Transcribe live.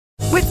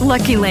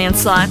Lucky Land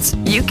Slots,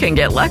 you can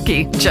get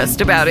lucky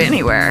just about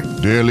anywhere.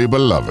 Dearly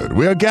beloved,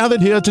 we are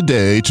gathered here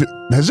today to...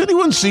 Has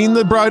anyone seen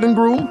the bride and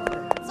groom?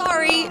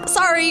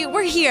 Sorry,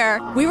 we're here.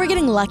 We were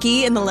getting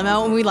lucky in the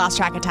limo and we lost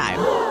track of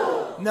time.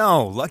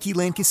 No, Lucky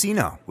Land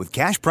Casino, with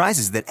cash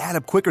prizes that add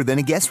up quicker than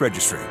a guest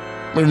registry.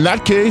 In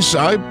that case,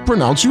 I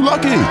pronounce you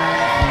lucky.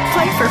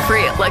 Play for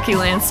free at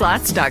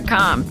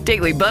LuckyLandSlots.com.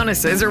 Daily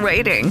bonuses are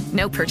waiting.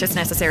 No purchase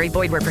necessary.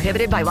 Void where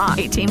prohibited by law.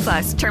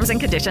 18+. Terms and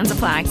conditions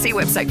apply. See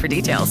website for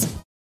details.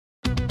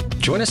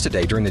 Join us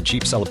today during the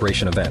Jeep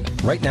Celebration event.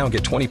 Right now,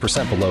 get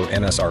 20% below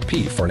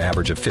MSRP for an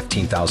average of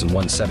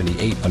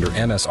 $15,178 under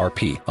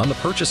MSRP on the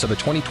purchase of a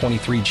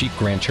 2023 Jeep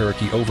Grand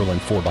Cherokee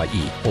Overland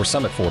 4xE or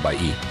Summit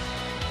 4xE.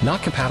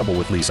 Not compatible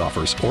with lease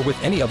offers or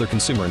with any other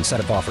consumer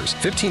incentive offers.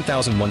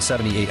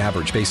 $15,178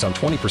 average based on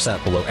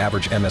 20% below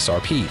average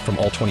MSRP from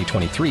all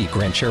 2023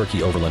 Grand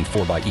Cherokee Overland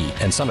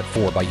 4xE and Summit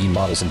 4xE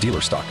models in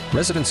dealer stock.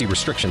 Residency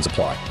restrictions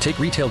apply. Take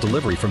retail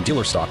delivery from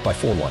dealer stock by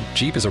 4/1.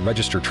 Jeep is a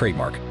registered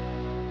trademark.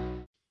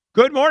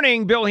 Good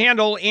morning, Bill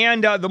Handel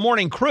and the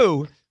morning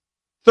crew.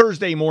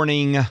 Thursday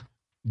morning,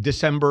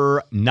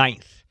 December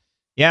 9th.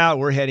 Yeah,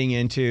 we're heading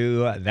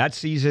into that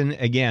season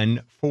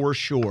again for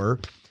sure.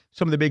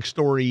 Some of the big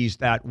stories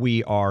that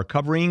we are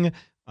covering,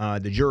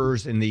 the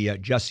jurors in the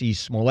Jussie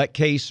Smollett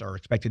case are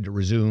expected to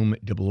resume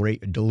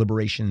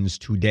deliberations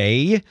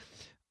today.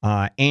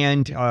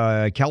 And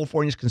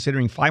California is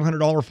considering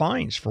 $500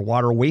 fines for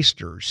water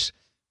wasters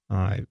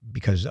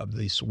because of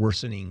this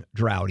worsening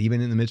drought. Even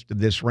in the midst of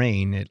this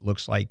rain, it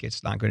looks like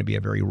it's not going to be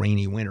a very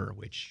rainy winter,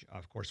 which,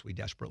 of course, we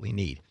desperately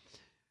need.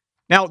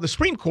 Now, the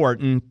Supreme Court,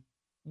 and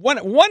one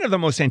of the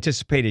most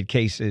anticipated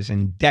cases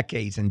in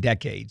decades and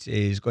decades,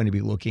 is going to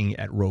be looking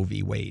at Roe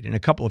v. Wade, and a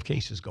couple of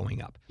cases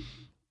going up.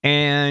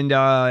 And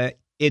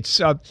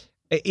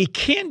it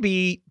can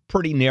be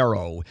pretty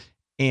narrow.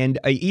 And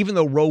even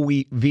though Roe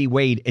v.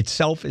 Wade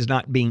itself is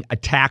not being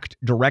attacked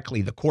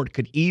directly, the court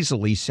could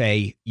easily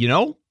say,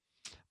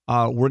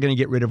 we're going to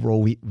get rid of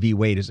Roe v.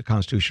 Wade as a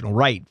constitutional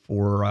right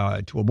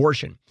to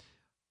abortion.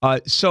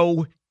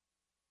 So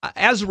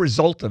as a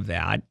result of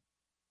that,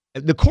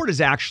 the court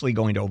is actually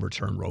going to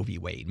overturn Roe v.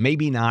 Wade.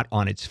 Maybe not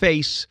on its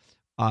face,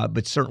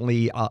 but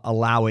certainly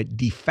allow it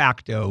de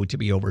facto to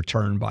be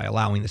overturned by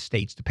allowing the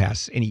states to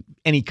pass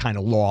any kind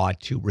of law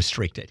to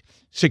restrict it.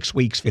 6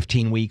 weeks,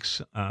 15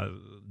 weeks,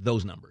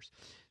 those numbers.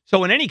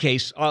 So in any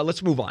case,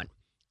 let's move on.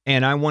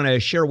 And I want to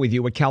share with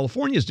you what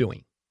California is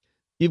doing.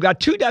 You've got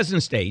 24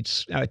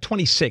 states,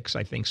 26,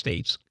 I think,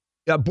 states.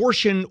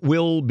 Abortion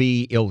will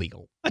be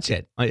illegal. That's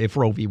it. If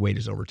Roe v. Wade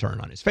is overturned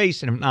on its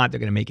face, and if not, they're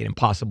going to make it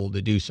impossible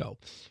to do so.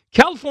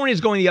 California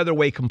is going the other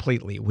way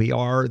completely. We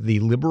are the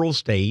liberal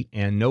state,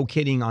 and no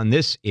kidding on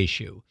this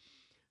issue.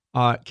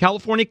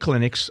 California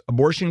clinics,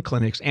 abortion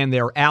clinics, and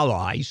their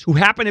allies, who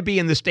happen to be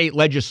in the state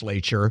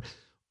legislature,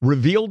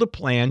 revealed a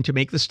plan to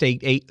make the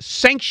state a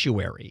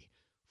sanctuary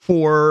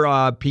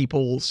for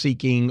people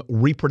seeking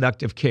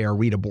reproductive care,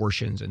 read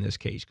abortions in this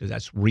case, because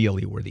that's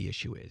really where the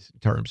issue is in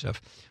terms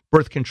of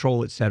birth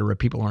control, et cetera.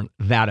 People aren't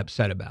that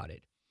upset about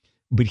it.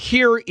 But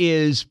here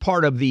is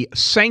part of the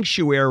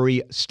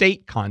sanctuary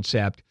state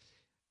concept,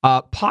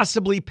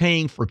 possibly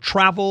paying for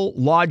travel,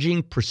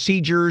 lodging,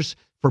 procedures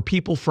for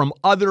people from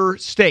other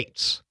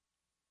states.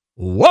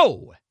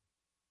 Whoa!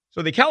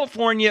 So the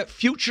California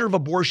Future of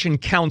Abortion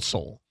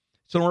Council,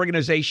 it's an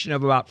organization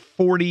of about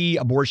 40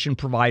 abortion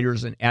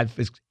providers and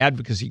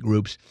advocacy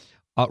groups,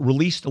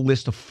 released a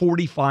list of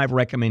 45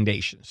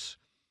 recommendations.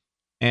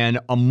 And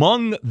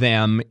among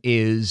them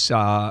is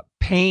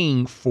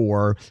paying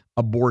for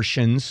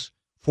abortions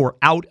for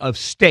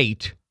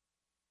out-of-state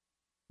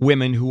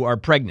women who are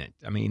pregnant.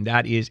 I mean,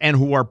 that is, and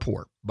who are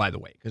poor, by the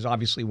way, because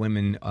obviously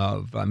women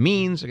of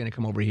means are going to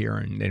come over here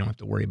and they don't have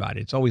to worry about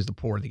it. It's always the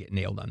poor that get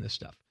nailed on this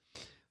stuff.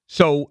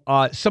 So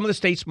some of the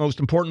state's most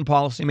important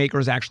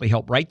policymakers actually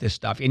helped write this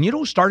stuff. And you know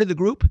who started the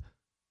group?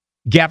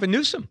 Gavin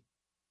Newsom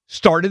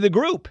started the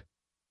group.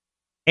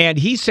 And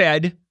he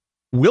said,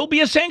 we'll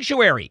be a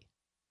sanctuary.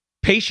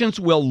 Patients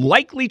will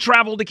likely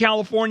travel to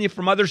California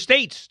from other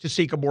states to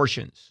seek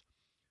abortions.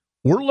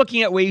 We're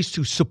looking at ways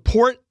to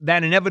support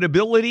that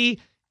inevitability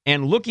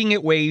and looking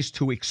at ways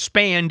to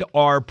expand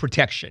our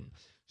protection.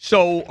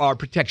 So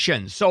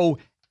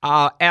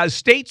as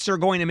states are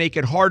going to make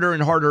it harder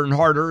and harder and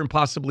harder and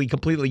possibly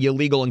completely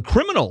illegal and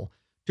criminal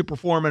to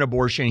perform an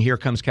abortion, here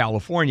comes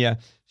California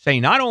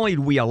saying, not only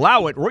do we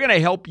allow it, we're going to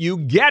help you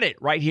get it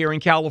right here in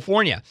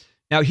California.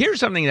 Now,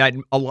 here's something that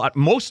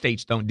most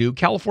states don't do.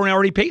 California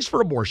already pays for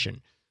abortion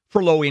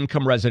for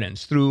low-income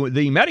residents through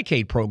the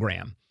Medicaid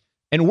program.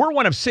 And we're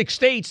one of 6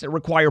 states that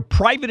require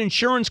private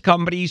insurance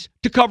companies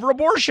to cover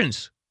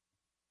abortions.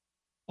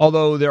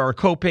 Although there are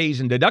copays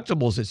and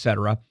deductibles, et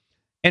cetera.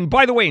 And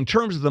by the way, in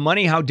terms of the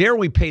money, how dare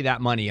we pay that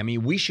money? I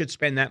mean, we should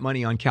spend that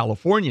money on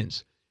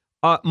Californians.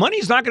 Money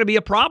is not going to be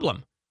a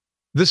problem.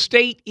 The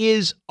state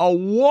is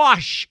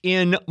awash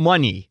in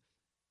money.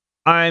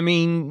 I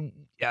mean,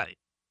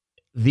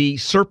 the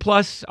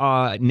surplus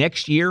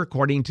next year,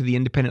 according to the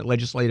Independent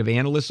Legislative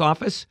Analyst's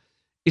Office,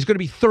 is going to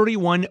be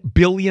 $31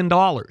 billion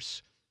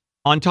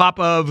on top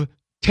of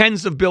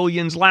tens of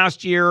billions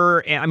last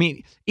year. I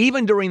mean,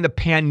 even during the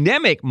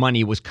pandemic,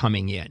 money was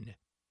coming in.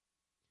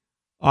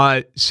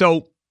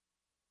 So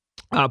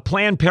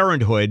Planned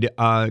Parenthood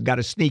got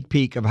a sneak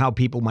peek of how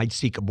people might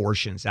seek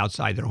abortions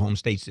outside their home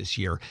states this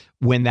year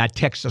when that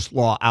Texas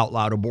law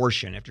outlawed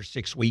abortion after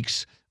 6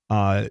 weeks.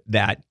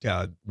 That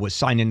was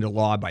signed into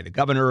law by the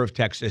governor of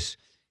Texas.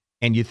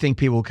 And you think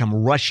people will come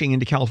rushing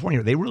into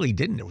California. They really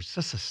didn't. There was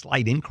just a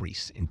slight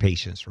increase in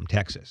patients from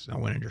Texas. No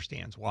one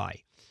understands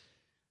why.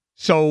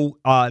 So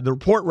the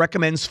report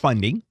recommends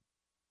funding,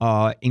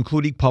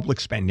 including public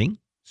spending.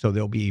 So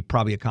there'll be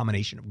probably a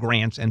combination of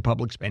grants and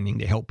public spending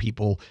to help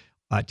people,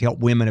 to help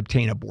women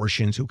obtain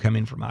abortions who come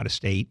in from out of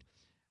state,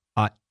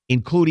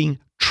 including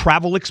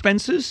travel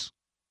expenses,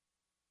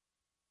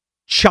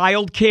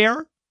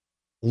 childcare,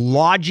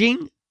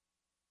 lodging.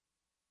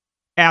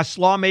 Ask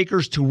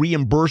lawmakers to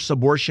reimburse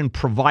abortion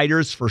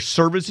providers for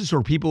services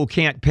for people who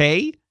can't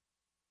pay.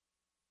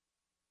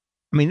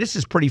 I mean, this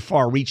is pretty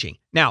far-reaching.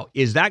 Now,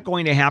 is that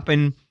going to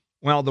happen?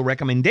 Well, the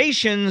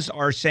recommendations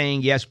are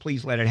saying, yes,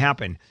 please let it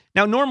happen.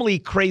 Now, normally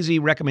crazy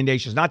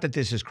recommendations, not that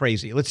this is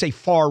crazy, let's say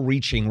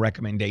far-reaching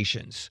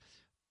recommendations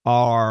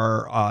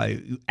are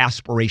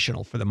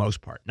aspirational for the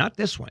most part. Not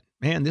this one.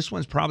 Man, this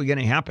one's probably going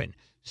to happen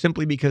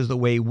simply because of the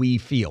way we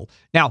feel.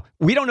 Now,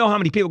 we don't know how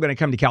many people are going to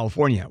come to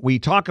California. We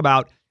talk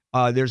about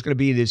there's going to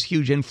be this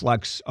huge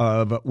influx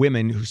of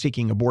women who are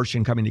seeking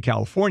abortion coming to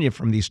California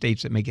from these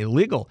states that make it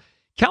illegal.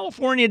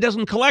 California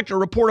doesn't collect or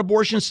report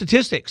abortion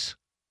statistics.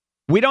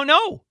 We don't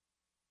know.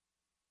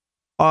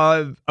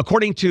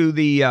 According to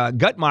the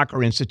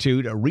Guttmacher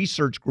Institute, a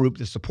research group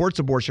that supports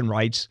abortion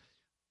rights,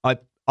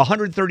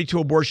 132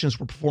 abortions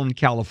were performed in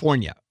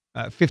California,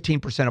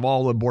 15% of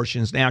all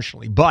abortions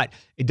nationally. But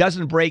it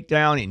doesn't break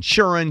down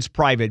insurance,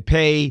 private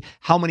pay,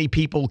 how many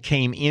people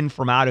came in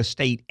from out of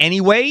state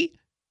anyway.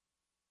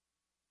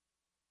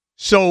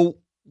 So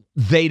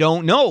they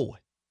don't know.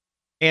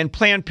 And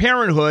Planned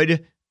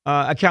Parenthood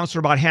accounts for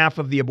about half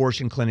of the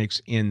abortion clinics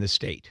in the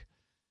state.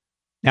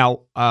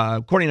 Now,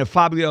 according to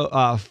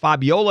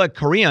Fabiola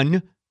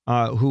Carrion,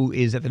 who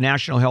is at the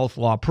National Health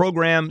Law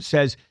Program,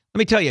 says, let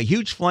me tell you, a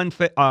huge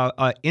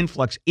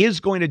influx is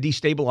going to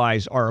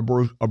destabilize our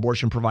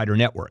abortion provider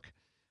network.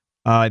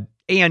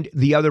 And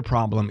the other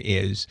problem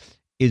is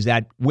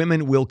that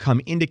women will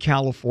come into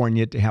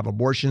California to have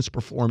abortions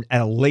performed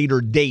at a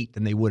later date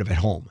than they would have at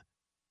home.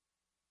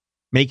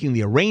 Making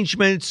the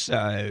arrangements,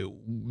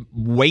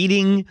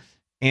 waiting,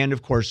 and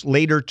of course,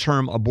 later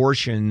term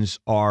abortions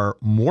are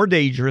more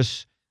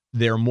dangerous.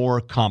 They're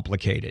more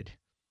complicated.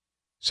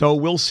 So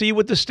we'll see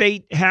what the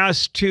state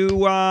has to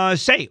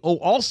say. Oh,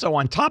 also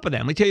on top of that,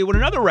 let me tell you what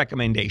another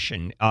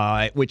recommendation,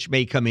 which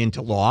may come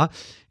into law.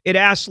 It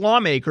asks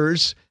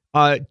lawmakers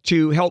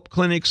to help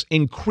clinics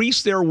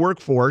increase their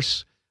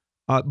workforce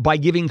by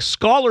giving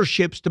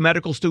scholarships to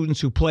medical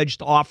students who pledge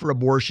to offer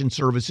abortion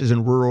services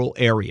in rural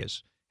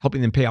areas,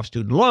 helping them pay off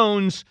student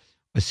loans,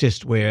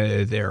 assist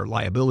with their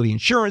liability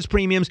insurance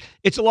premiums.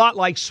 It's a lot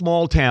like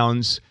small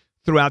towns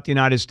throughout the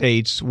United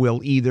States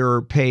will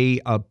either pay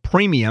a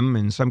premium,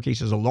 in some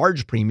cases a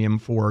large premium,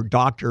 for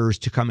doctors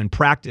to come and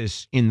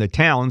practice in the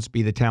towns,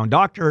 be the town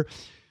doctor,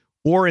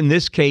 or in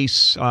this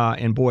case,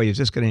 and boy, is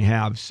this going to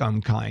have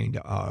some kind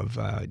of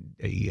a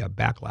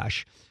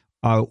backlash,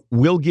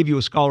 we'll give you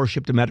a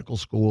scholarship to medical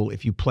school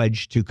if you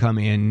pledge to come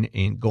in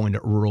and go into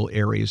rural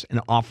areas and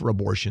offer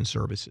abortion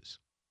services.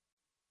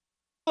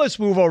 Let's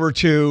move over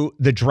to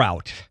the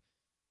drought.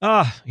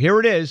 Here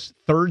it is,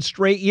 third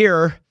straight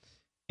year,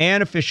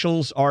 and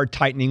officials are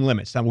tightening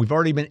limits. Now, we've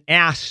already been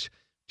asked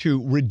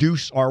to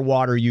reduce our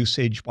water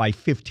usage by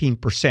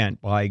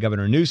 15% by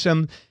Governor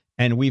Newsom,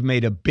 and we've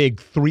made a big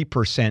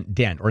 3%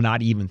 dent, or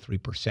not even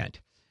 3%.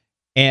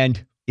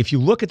 And if you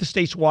look at the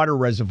state's water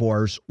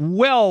reservoirs,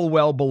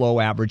 well below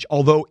average,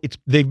 although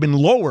they've been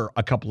lower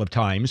a couple of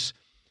times,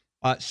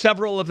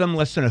 several of them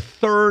less than a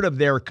third of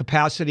their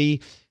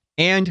capacity.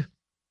 And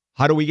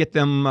how do we get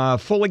them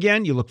full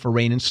again? You look for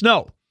rain and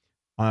snow.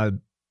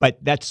 But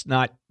that's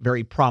not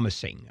very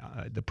promising.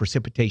 The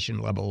precipitation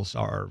levels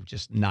are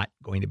just not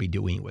going to be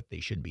doing what they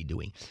should be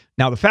doing.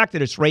 Now, the fact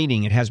that it's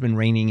raining, it has been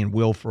raining and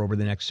will for over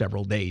the next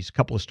several days, a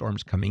couple of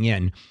storms coming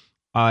in.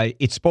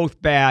 It's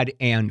both bad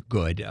and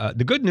good.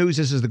 The good news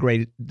is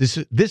this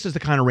is the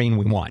kind of rain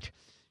we want.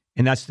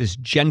 And that's this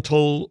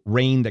gentle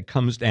rain that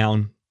comes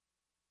down,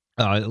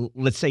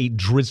 let's say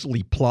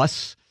drizzly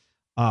plus,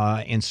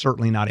 and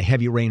certainly not a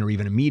heavy rain or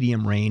even a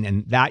medium rain.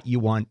 And that we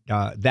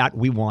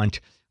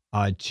want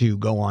to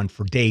go on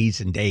for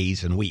days and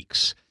days and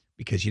weeks,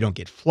 because you don't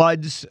get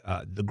floods.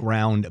 The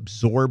ground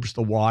absorbs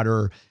the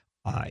water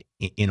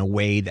in a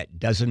way that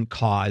doesn't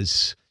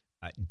cause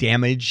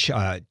damage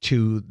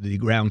to the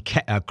ground,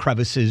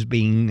 crevices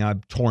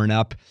being torn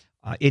up.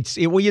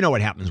 Well, you know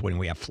what happens when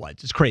we have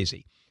floods. It's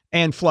crazy.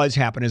 And floods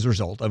happen as a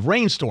result of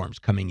rainstorms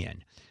coming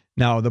in.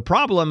 Now, the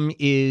problem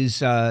is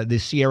the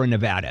Sierra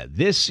Nevada.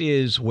 This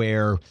is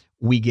where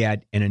we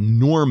get an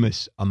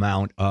enormous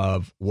amount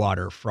of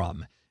water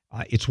from.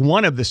 It's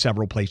one of the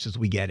several places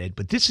we get it,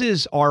 but this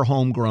is our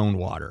homegrown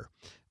water.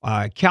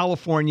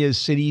 California's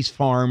cities,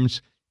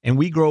 farms, and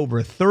we grow over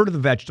a third of the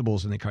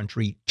vegetables in the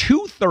country,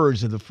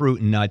 2/3 of the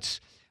fruit and nuts.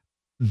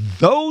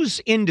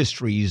 Those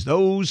industries,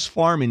 those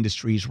farm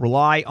industries,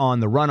 rely on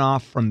the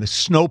runoff from the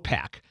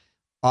snowpack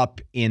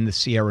up in the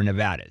Sierra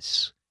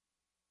Nevadas.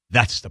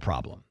 That's the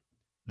problem,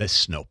 the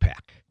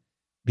snowpack.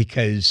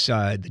 Because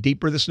the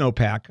deeper the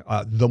snowpack,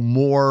 the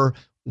more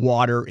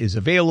water is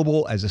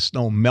available as the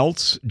snow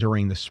melts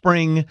during the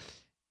spring.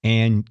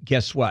 And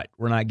guess what?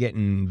 We're not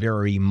getting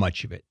very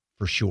much of it,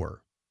 for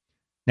sure.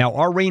 Now,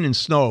 our rain and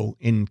snow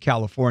in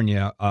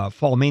California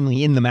fall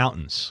mainly in the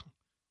mountains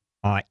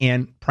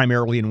and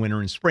primarily in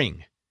winter and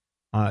spring.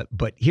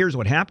 But here's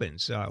what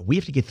happens. We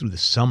have to get through the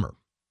summer.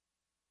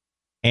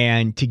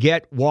 And to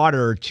get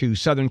water to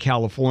Southern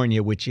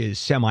California, which is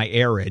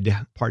semi-arid,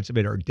 parts of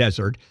it are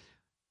desert,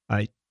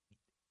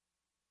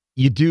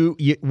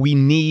 we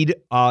need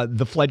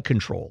the flood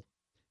control.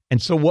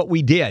 And so what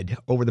we did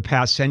over the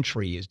past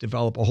century is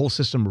develop a whole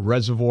system of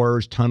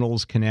reservoirs,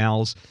 tunnels,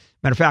 canals.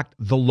 Matter of fact,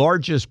 the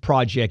largest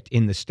project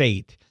in the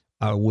state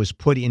was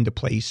put into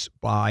place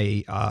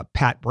by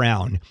Pat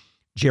Brown,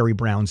 Jerry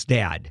Brown's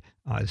dad,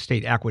 the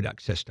state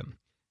aqueduct system.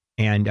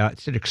 And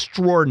it's an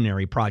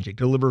extraordinary project.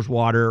 It delivers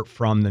water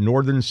from the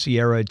northern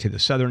Sierra to the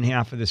southern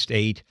half of the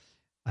state.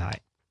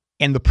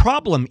 And the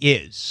problem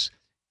is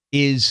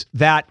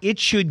that it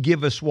should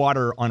give us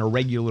water on a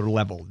regular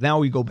level. Now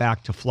we go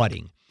back to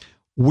flooding.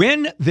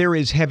 When there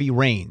is heavy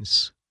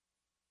rains,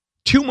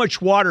 too much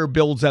water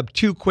builds up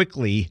too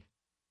quickly,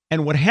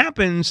 and what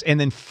happens and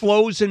then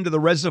flows into the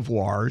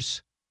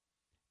reservoirs,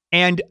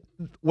 and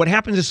what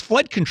happens is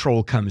flood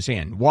control comes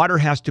in. Water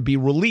has to be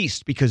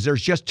released because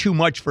there's just too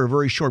much for a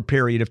very short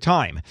period of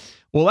time.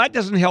 Well, that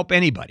doesn't help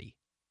anybody.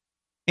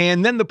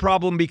 And then the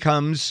problem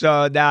becomes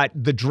that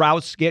the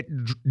droughts get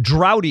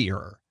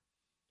droughtier.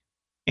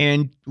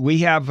 And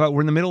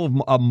we're in the middle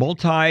of a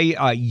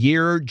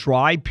multi-year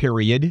dry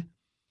period.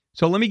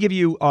 So let me give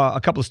you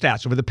a couple of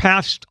stats. Over the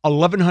past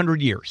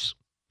 1,100 years,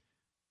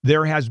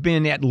 there has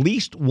been at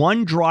least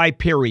one dry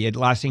period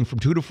lasting from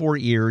 2 to 4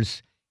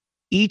 years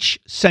each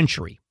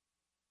century.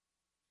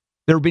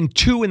 There have been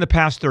 2 in the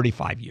past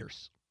 35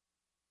 years.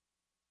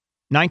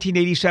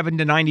 1987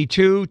 to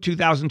 92,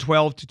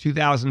 2012 to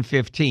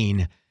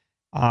 2015.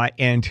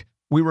 And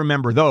we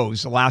remember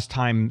those, the last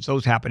time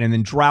those happened. And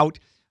then drought,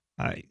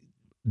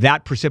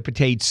 that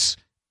precipitates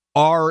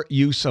our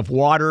use of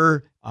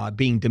water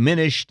being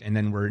diminished, and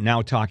then we're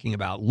now talking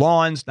about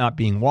lawns not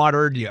being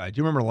watered. Do you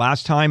remember the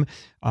last time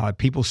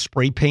people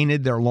spray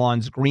painted their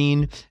lawns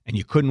green, and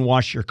you couldn't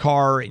wash your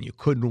car, and you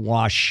couldn't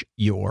wash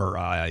your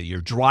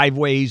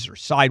driveways or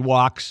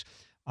sidewalks,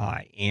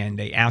 and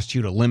they asked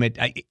you to limit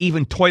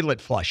even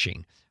toilet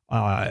flushing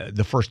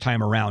the first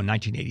time around,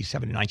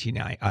 1987 to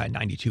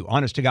 1992.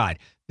 Honest to God,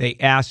 they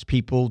asked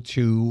people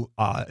to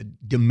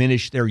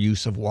diminish their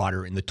use of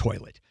water in the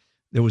toilet.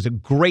 There was a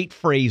great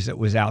phrase that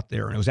was out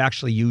there, and it was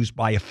actually used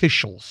by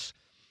officials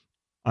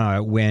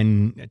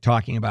when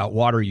talking about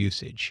water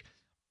usage.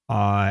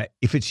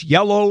 If it's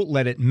yellow,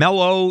 let it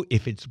mellow.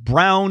 If it's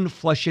brown,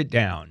 flush it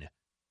down.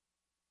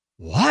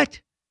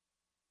 What?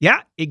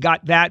 Yeah, it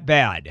got that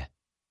bad.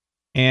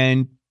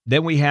 And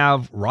then we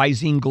have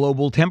rising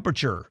global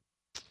temperature.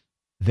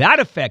 That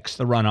affects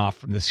the runoff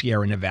from the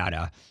Sierra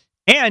Nevada.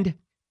 And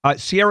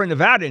Sierra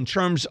Nevada, in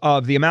terms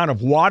of the amount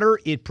of water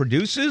it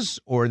produces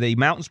or the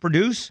mountains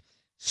produce,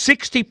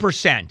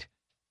 60%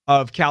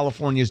 of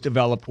California's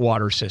developed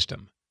water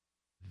system.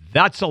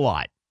 That's a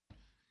lot.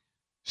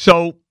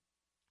 So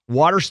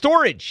water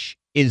storage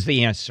is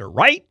the answer,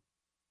 right?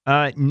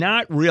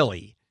 Not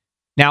really.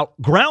 Now,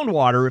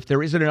 groundwater, if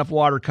there isn't enough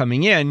water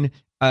coming in,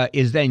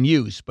 is then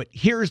used. But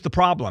here's the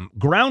problem.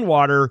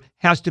 Groundwater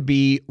has to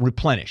be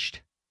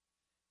replenished.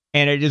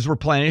 And it is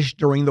replenished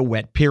during the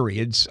wet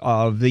periods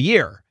of the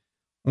year.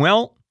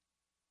 Well,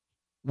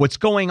 what's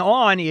going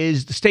on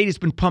is the state has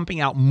been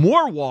pumping out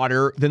more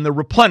water than the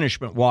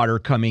replenishment water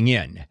coming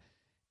in.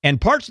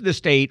 And parts of the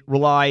state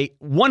rely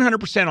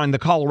 100% on the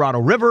Colorado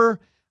River,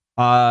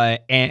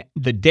 and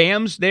the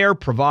dams there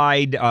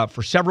provide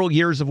for several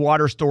years of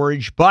water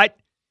storage, but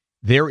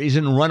there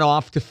isn't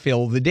runoff to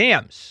fill the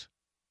dams.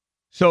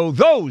 So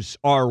those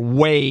are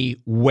way,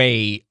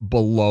 way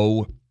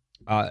below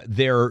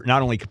their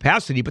not only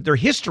capacity, but their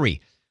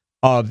history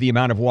of the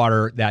amount of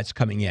water that's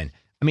coming in.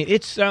 I mean,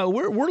 it's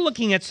we're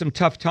looking at some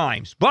tough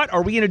times, but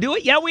are we going to do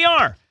it? Yeah, we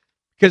are,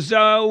 because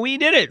we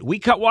did it. We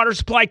cut water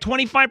supply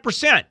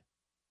 25%.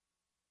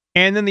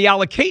 And then the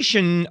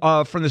allocation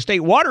from the state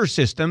water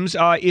systems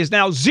is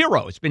now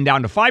zero. It's been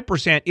down to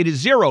 5%. It is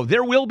zero.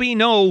 There will be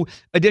no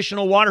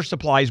additional water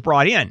supplies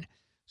brought in.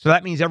 So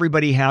that means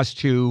everybody has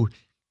to,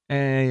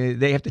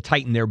 they have to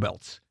tighten their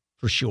belts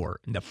for sure.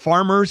 And the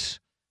farmers,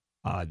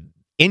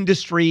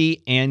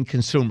 industry, and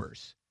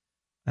consumers.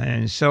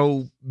 And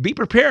so be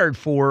prepared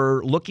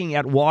for looking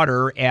at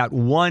water at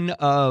one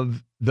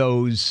of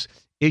those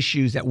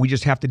issues that we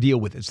just have to deal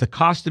with. It's the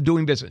cost of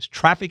doing business.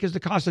 Traffic is the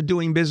cost of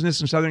doing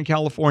business in Southern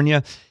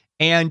California,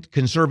 and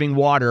conserving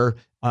water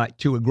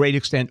to a great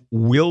extent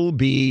will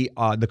be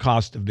the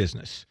cost of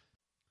business.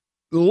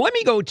 let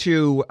me go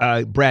to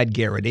Brad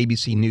Garrett,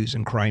 ABC News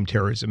and crime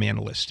terrorism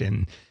analyst.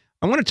 And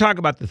I want to talk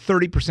about the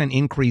 30%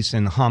 increase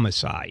in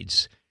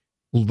homicides,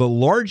 the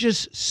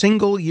largest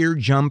single-year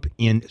jump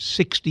in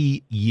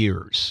 60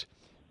 years.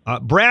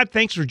 Brad,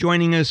 thanks for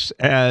joining us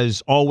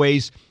as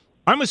always.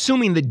 I'm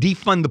assuming the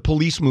defund the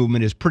police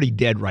movement is pretty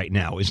dead right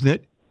now, isn't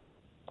it?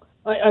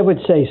 I would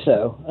say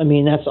so. I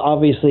mean, that's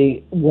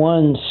obviously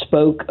one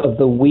spoke of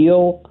the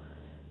wheel,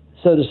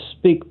 so to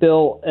speak,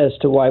 Bill, as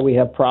to why we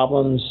have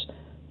problems,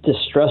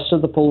 distrust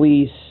of the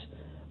police,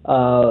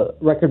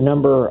 record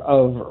number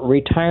of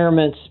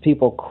retirements,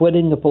 people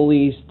quitting the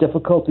police,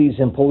 difficulties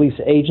in police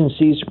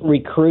agencies,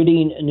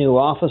 recruiting new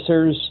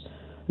officers.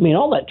 I mean,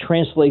 all that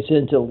translates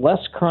into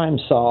less crime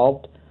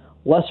solved,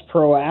 less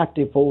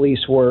proactive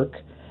police work,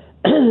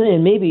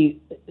 and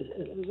maybe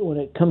when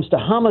it comes to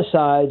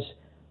homicides,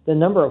 the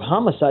number of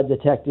homicide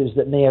detectives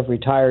that may have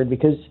retired,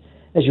 because,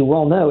 as you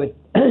well know, it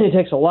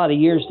takes a lot of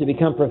years to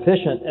become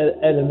proficient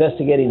at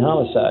investigating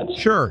homicides.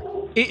 Sure.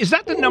 Is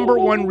that the number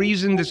one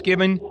reason that's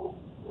given?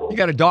 You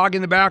got a dog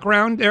in the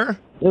background there?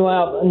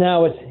 Well,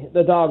 no,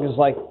 the dog is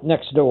like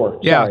next door.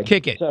 Yeah, Sorry.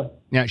 kick it. So,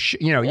 now,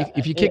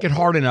 if you kick it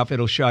hard enough,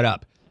 it'll shut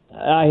up.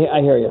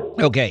 I hear you.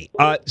 Okay.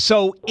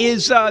 So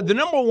is the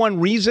number one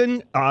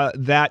reason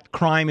that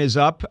crime is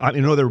up? I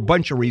know there are a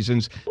bunch of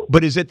reasons,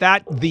 but is it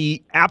that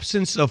the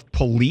absence of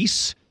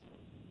police?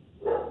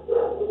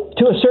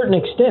 To a certain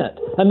extent.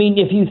 I mean,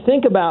 if you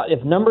think about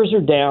if numbers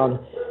are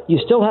down, you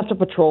still have to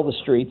patrol the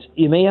streets.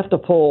 You may have to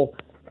pull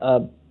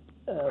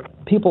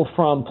people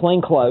from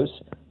plain clothes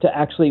to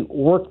actually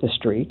work the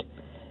street.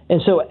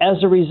 And so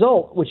as a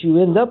result, what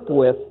you end up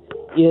with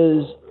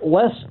is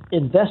less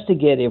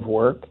investigative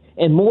work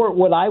and more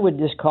what I would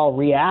just call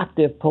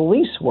reactive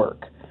police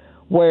work,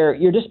 where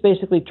you're just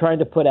basically trying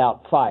to put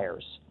out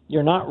fires.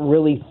 You're not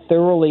really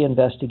thoroughly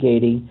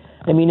investigating.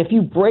 I mean, if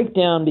you break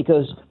down,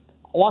 because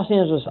Los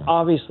Angeles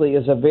obviously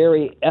is a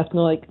very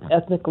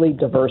ethnically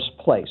diverse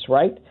place,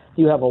 right?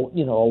 You have a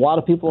lot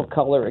of people of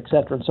color, et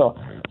cetera, and so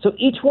on. So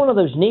each one of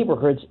those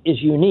neighborhoods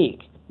is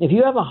unique. If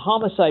you have a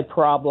homicide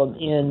problem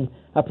in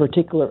a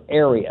particular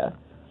area,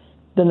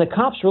 then the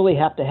cops really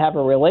have to have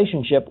a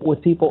relationship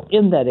with people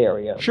in that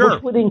area, sure,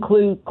 which would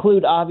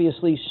include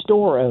obviously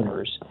store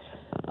owners,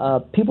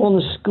 people in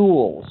the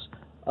schools,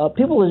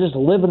 people that just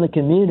live in the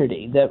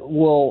community that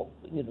will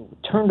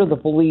turn to the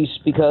police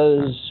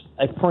because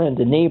a friend,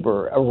 a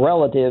neighbor, a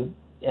relative,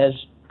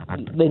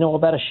 they know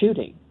about a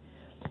shooting.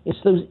 It's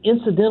those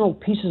incidental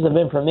pieces of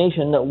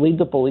information that lead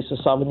the police to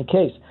solving the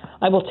case.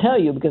 I will tell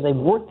you, because I've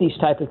worked these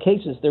type of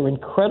cases, they're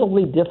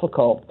incredibly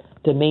difficult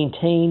to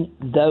maintain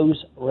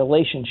those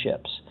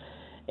relationships.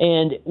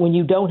 And when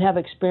you don't have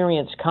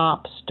experienced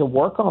cops to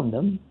work on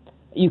them,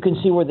 you can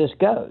see where this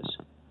goes.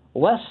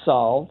 Less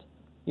solved,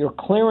 your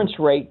clearance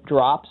rate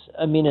drops.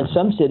 I mean, in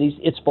some cities,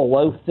 it's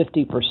below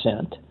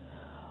 50%.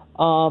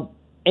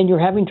 And you're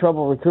having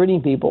trouble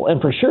recruiting people.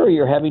 And for sure,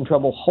 you're having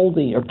trouble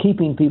holding or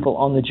keeping people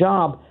on the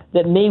job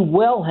that may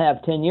well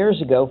have 10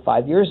 years ago,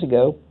 5 years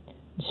ago,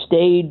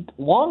 stayed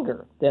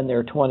longer than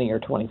their 20 or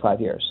 25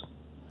 years.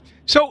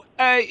 So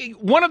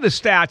one of the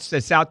stats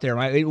that's out there,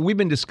 we've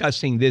been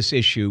discussing this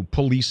issue,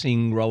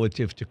 policing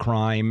relative to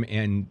crime,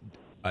 and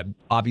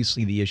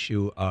obviously the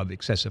issue of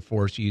excessive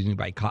force used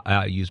by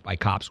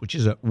cops, which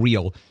is a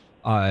real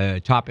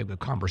topic of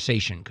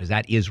conversation, because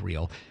that is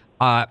real.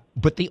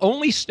 But the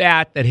only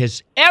stat that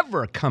has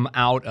ever come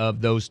out of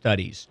those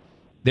studies,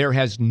 there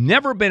has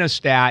never been a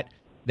stat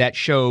that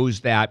shows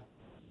that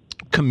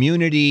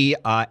community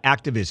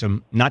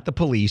activism, not the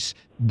police,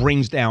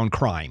 brings down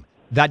crime.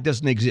 That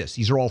doesn't exist.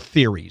 These are all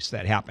theories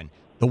that happen.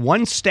 The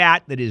one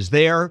stat that is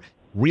there,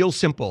 real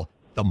simple,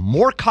 the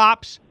more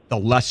cops, the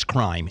less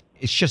crime.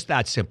 It's just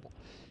that simple.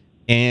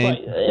 And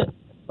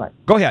right.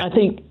 Go ahead. I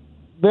think,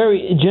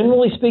 very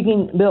generally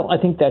speaking, Bill, I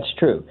think that's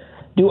true.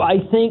 Do I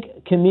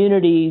think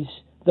communities,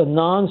 the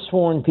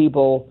non-sworn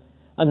people,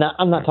 I'm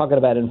not talking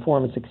about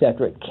informants, et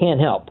cetera, can't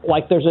help.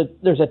 Like there's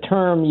a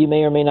term you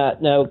may or may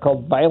not know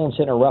called violence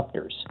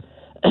interrupters.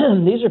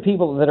 These are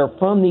people that are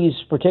from these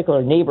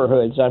particular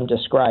neighborhoods I'm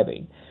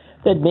describing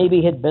that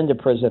maybe had been to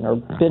prison or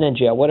been in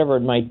jail, whatever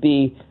it might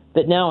be,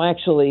 that now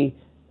actually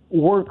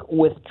work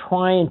with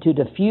trying to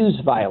diffuse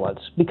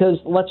violence. Because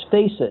let's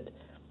face it,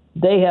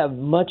 they have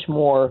much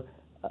more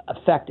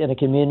effect in a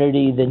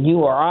community than you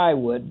or I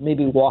would,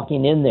 maybe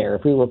walking in there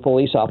if we were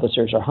police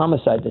officers or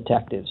homicide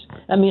detectives.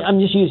 I mean,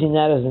 I'm just using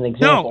that as an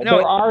example.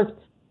 No.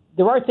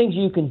 There are things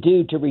you can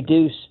do to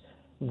reduce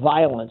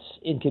violence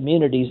in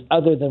communities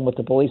other than what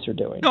the police are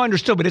doing. No,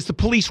 understood, but it's the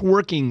police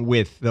working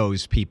with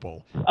those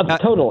people.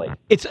 Totally.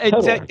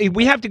 Totally.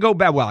 We have to go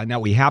back. Well, now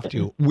we have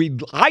to.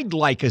 I'd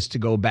like us to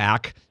go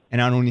back,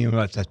 and I don't even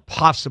know if that's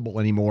possible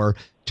anymore,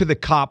 to the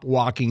cop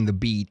walking the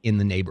beat in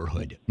the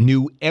neighborhood.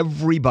 Knew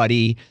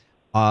everybody,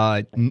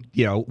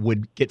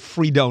 would get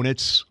free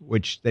donuts,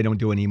 which they don't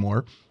do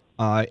anymore,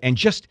 and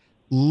just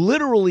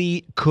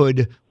literally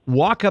could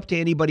walk up to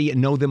anybody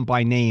and know them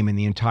by name in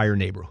the entire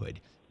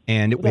neighborhood.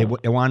 And it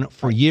went on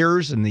for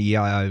years, and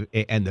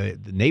the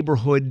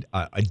neighborhood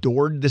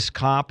adored this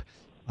cop.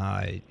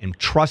 and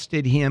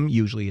trusted him.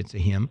 Usually it's a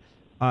him.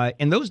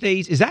 In those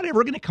days, is that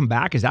ever going to come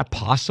back? Is that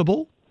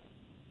possible?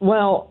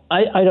 Well,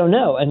 I don't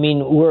know. I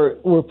mean,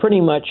 we're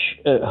pretty much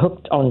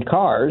hooked on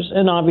cars,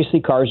 and obviously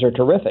cars are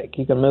terrific.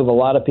 You can move a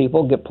lot of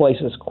people, get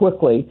places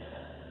quickly.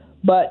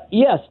 But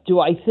yes, do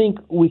I think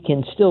we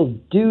can still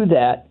do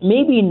that?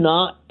 Maybe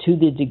not to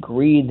the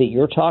degree that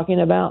you're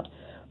talking about,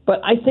 but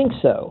I think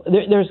so.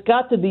 There's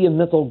got to be a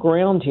middle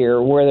ground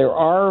here where there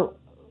are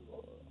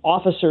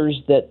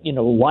officers that,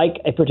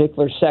 like a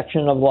particular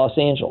section of Los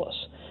Angeles,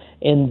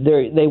 and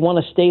they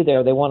want to stay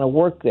there, they want to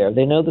work there,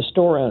 they know the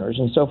store owners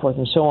and so forth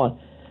and so on.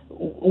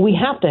 We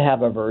have to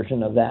have a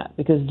version of that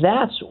because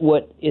that's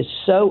what is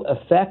so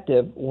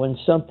effective when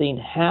something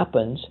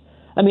happens.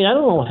 I mean, I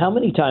don't know how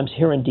many times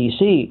here in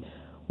D.C.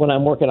 when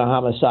I'm working a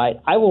homicide,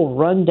 I will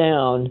run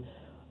down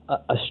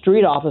a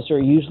street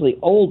officer, usually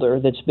older,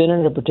 that's been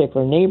in a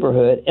particular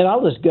neighborhood, and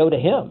I'll just go to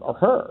him or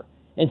her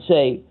and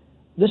say,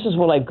 this is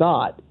what I've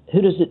got.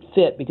 Who does it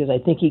fit? Because I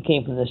think he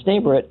came from this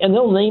neighborhood. And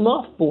they'll name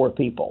off 4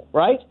 people,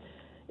 right?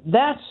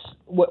 That's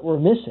what we're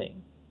missing.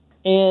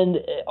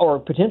 Or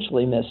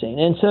potentially missing.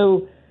 And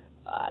so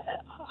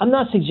I'm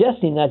not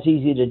suggesting that's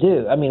easy to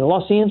do. I mean,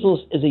 Los Angeles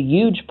is a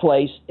huge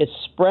place. It's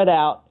spread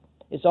out.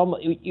 It's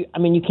almost,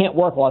 you can't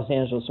work Los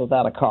Angeles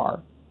without a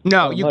car.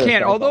 No, you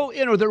can't. Although,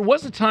 there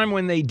was a time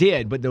when they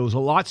did, but there was a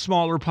lot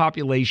smaller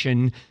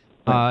population.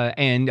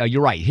 And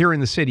you're right. Here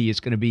in the city,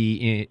 it's going to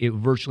be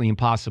virtually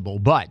impossible.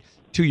 But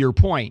to your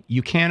point,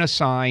 you can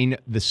assign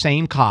the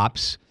same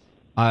cops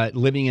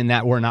living in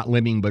that, or not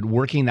living, but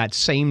working that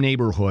same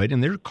neighborhood,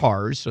 and they're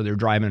cars, so they're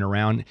driving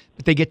around,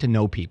 but they get to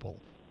know people.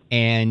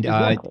 And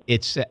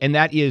exactly. And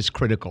that is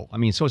critical. I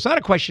mean, so it's not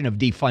a question of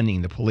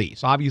defunding the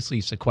police. Obviously,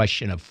 it's a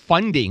question of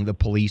funding the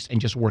police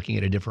and just working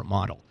at a different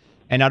model.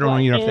 And I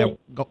don't know if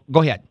that.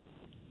 Go ahead.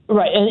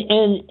 Right,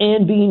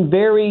 and being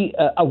very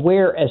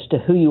aware as to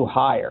who you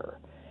hire,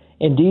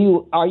 and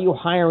are you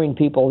hiring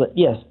people that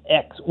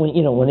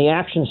when the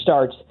action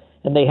starts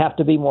and they have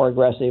to be more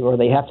aggressive or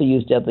they have to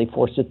use deadly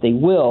force, that they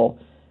will,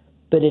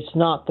 but it's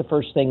not the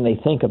first thing they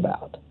think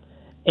about.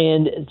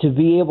 And to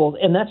be able,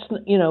 and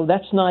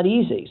that's not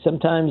easy.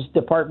 Sometimes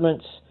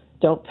departments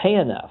don't pay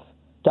enough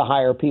to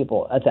hire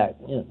people at that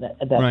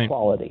right.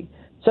 quality.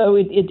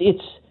 So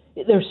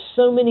there's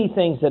so many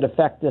things that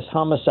affect this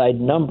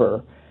homicide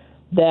number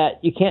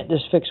that you can't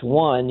just fix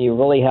one. You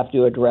really have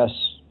to address,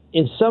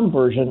 in some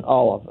version,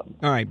 all of them.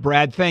 All right,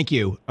 Brad, thank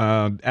you,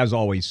 as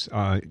always,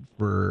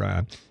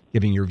 for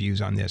giving your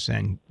views on this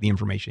and the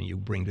information you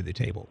bring to the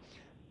table.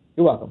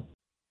 You're welcome.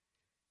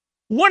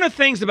 One of the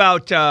things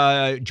about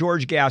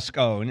George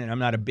Gascon, and I'm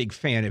not a big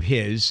fan of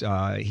his,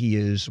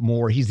 he's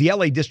the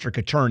LA district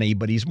attorney,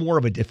 but he's more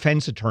of a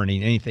defense attorney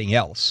than anything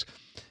else.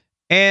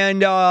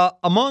 And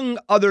among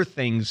other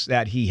things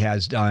that he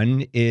has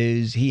done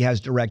is he has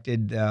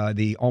directed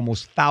the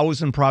almost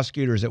 1,000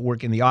 prosecutors that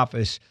work in the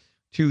office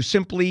to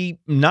simply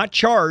not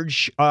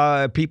charge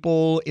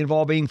people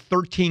involving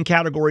 13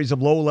 categories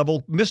of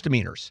low-level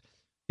misdemeanors.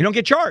 You don't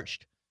get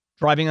charged.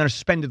 Driving on a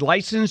suspended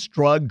license,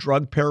 drug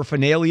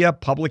paraphernalia,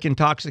 public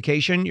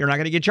intoxication, you're not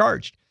going to get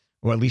charged,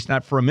 or at least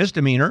not for a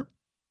misdemeanor.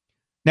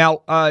 Now,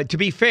 to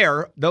be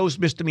fair, those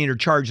misdemeanor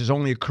charges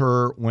only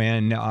occur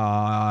when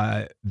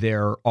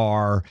there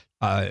are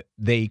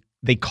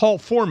they call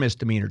for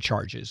misdemeanor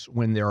charges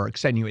when there are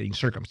extenuating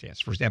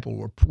circumstances. For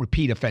example,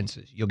 repeat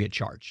offenses, you'll get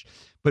charged.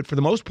 But for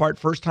the most part,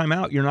 first time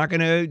out, you're not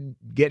going to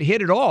get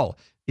hit at all.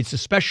 It's a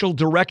special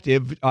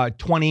directive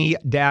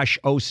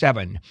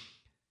 20-07.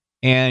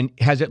 And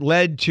has it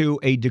led to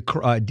a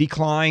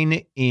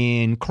decline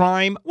in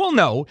crime? Well,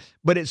 no,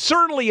 but it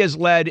certainly has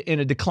led in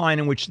a decline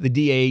in which the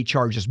DA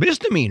charges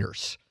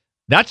misdemeanors.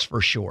 That's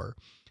for sure.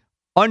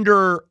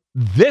 Under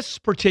this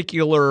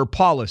particular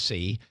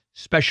policy,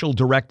 Special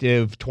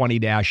Directive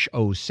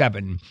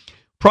 20-07,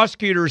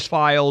 prosecutors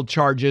filed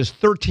charges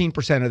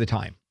 13% of the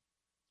time,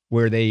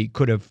 where they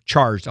could have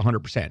charged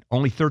 100%,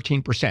 only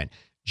 13%.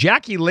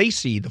 Jackie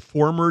Lacey, the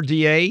former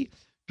DA,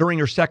 during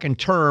her second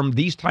term,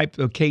 these types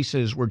of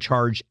cases were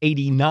charged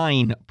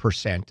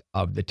 89%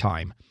 of the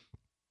time.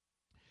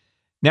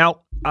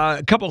 Now,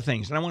 a couple of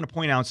things, and I want to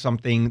point out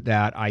something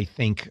that I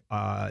think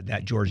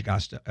that George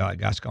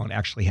Gascon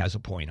actually has a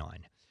point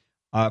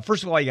on.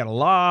 First of all, you got a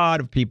lot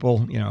of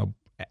people,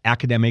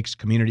 academics,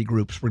 community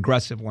groups,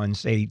 progressive ones,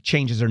 say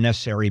changes are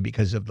necessary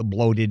because of the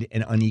bloated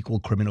and unequal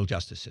criminal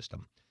justice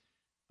system.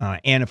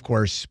 And, of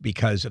course,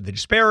 because of the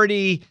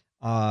disparity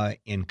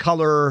in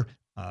color,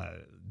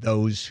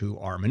 those who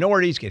are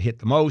minorities get hit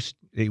the most.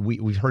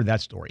 We've heard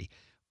that story.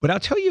 But I'll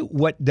tell you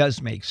what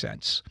does make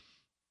sense.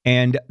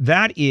 And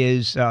that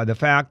is the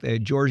fact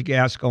that George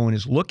Gascon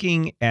is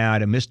looking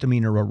at a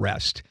misdemeanor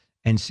arrest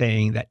and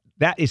saying that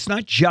it's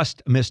not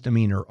just a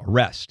misdemeanor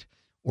arrest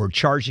or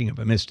charging of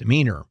a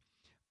misdemeanor.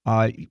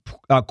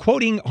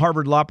 Quoting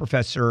Harvard law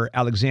professor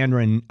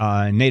Alexandra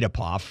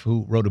Nadopoff,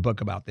 who wrote a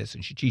book about this,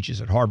 and she teaches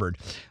at Harvard,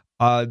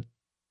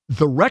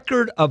 the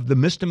record of the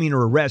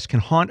misdemeanor arrest can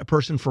haunt a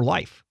person for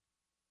life.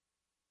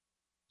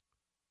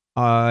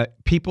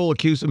 people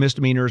accused of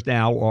misdemeanors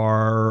now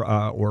are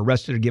or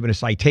arrested or given a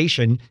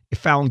citation. If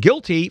found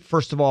guilty,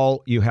 first of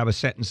all, you have a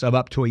sentence of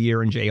up to a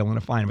year in jail and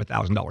a fine of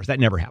 $1,000. That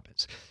never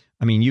happens.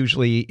 I mean,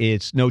 usually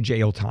it's no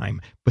jail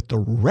time, but the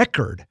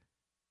record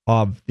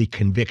of the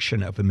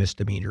conviction of a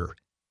misdemeanor,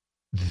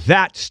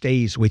 that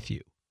stays with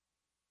you.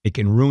 It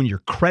can ruin your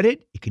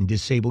credit. It can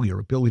disable your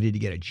ability to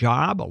get a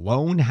job, a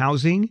loan,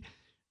 housing.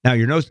 Now,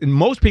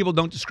 most people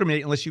don't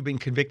discriminate unless you've been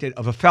convicted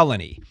of a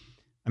felony.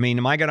 I mean,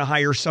 am I going to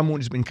hire someone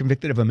who's been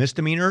convicted of a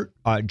misdemeanor,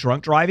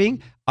 drunk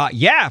driving?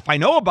 Yeah, if I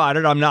know about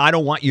it, I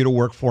don't want you to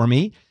work for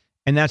me.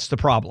 And that's the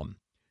problem.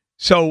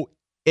 So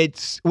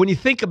when you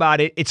think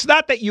about it, it's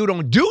not that you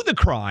don't do the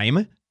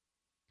crime.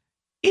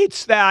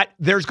 It's that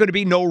there's going to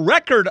be no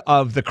record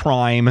of the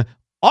crime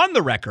on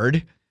the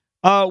record,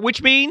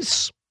 which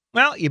means,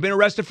 well, you've been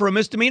arrested for a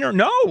misdemeanor?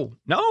 No.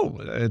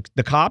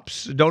 The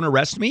cops don't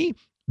arrest me.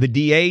 The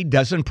DA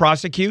doesn't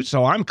prosecute,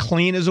 so I'm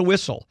clean as a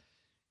whistle.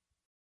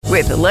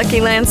 With the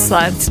Lucky Land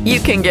Slots, you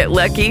can get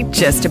lucky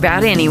just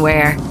about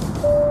anywhere.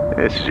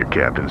 This is your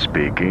captain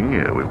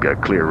speaking. We've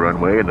got clear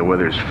runway and the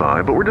weather's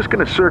fine, but we're just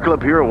going to circle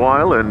up here a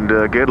while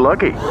and get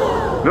lucky.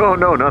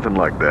 No, nothing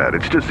like that.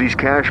 It's just these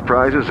cash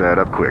prizes add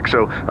up quick.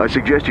 So I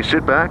suggest you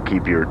sit back,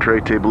 keep your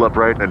tray table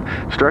upright, and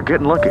start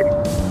getting lucky.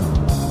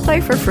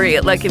 Play for free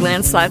at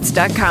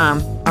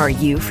LuckyLandSlots.com. Are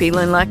you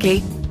feeling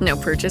lucky? No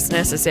purchase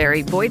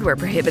necessary. Void where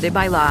prohibited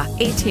by law.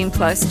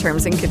 18+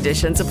 terms and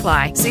conditions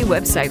apply. See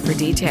website for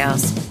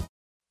details.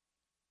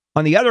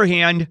 On the other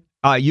hand,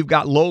 you've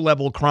got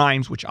low-level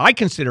crimes, which I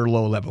consider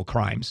low-level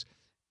crimes,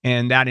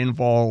 and that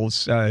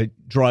involves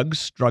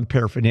drugs, drug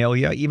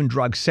paraphernalia, even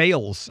drug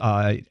sales,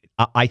 I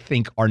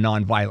think are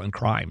nonviolent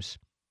crimes.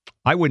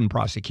 I wouldn't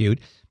prosecute.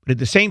 But at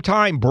the same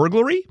time,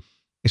 burglary,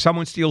 if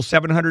someone steals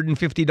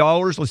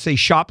 $750, let's say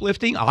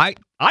shoplifting,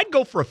 I'd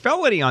go for a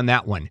felony on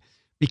that one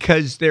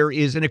because there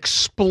is an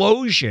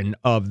explosion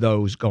of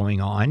those going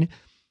on.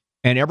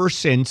 And ever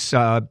since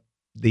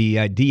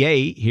the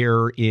DA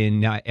here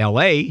in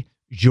L.A.,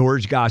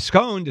 George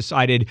Gascon,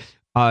 decided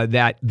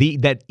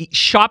that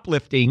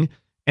shoplifting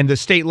and the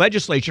state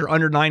legislature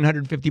under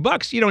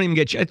 $950, you don't even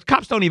get,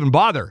 cops don't even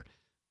bother.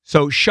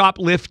 So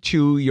shoplift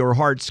to your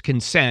heart's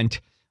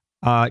content.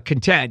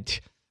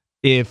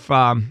 If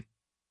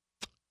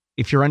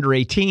you're under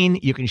 18,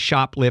 you can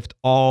shoplift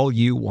all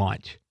you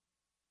want.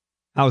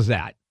 How's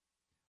that?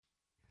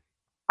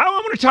 I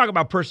want to talk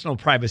about personal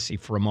privacy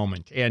for a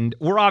moment. And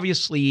we're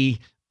obviously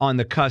on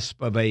the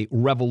cusp of a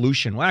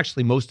revolution. Well,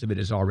 actually, most of it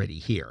is already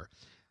here.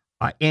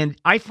 And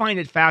I find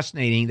it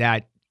fascinating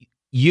that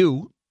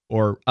you,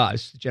 or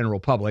us, the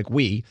general public,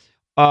 we,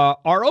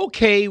 are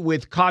okay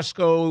with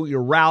Costco,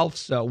 your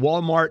Ralph's,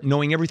 Walmart,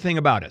 knowing everything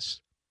about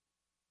us.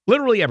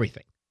 Literally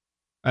everything.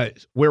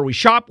 Where we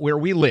shop, where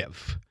we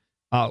live,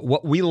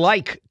 what we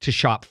like to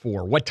shop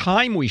for, what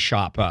time we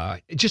shop.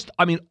 On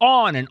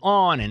and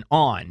on and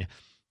on.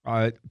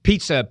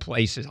 Pizza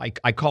places.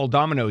 I called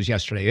Domino's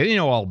yesterday. They didn't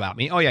know all about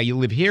me. Oh, yeah, you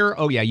live here?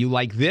 Oh, yeah, you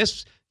like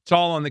this? It's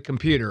all on the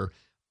computer.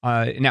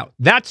 Now,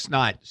 that's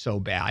not so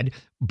bad,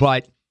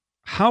 but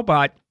how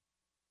about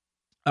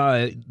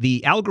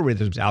the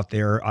algorithms out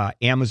there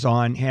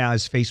Amazon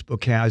has,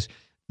 Facebook has,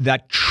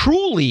 that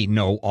truly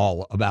know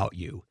all about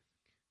you?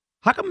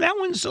 How come that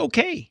one's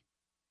okay?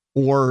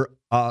 Or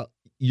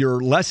you're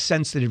less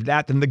sensitive to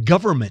that than the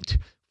government,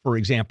 for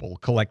example,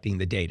 collecting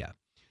the data?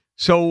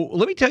 So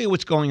let me tell you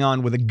what's going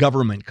on with a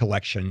government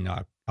collection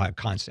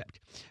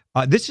concept.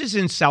 This is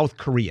in South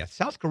Korea.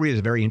 South Korea is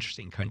a very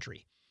interesting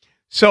country.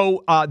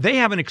 So they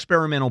have an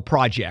experimental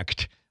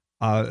project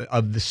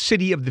of the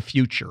city of the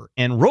future,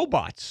 and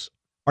robots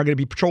are going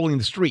to be patrolling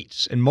the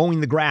streets and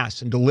mowing the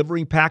grass and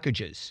delivering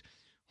packages.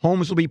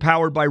 Homes will be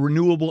powered by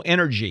renewable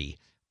energy.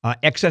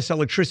 Excess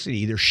electricity,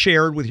 either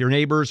shared with your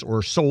neighbors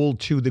or sold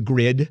to the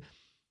grid.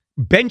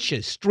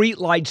 Benches, street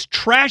lights,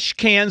 trash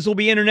cans will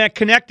be internet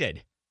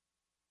connected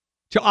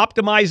to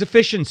optimize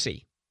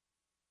efficiency.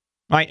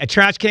 Right? A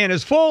trash can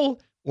is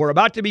full or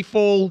about to be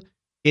full.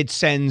 It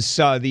sends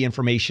the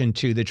information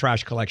to the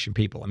trash collection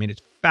people. I mean,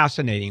 it's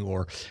fascinating.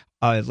 Or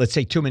let's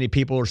say too many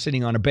people are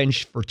sitting on a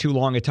bench for too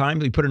long a time.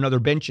 We put another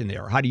bench in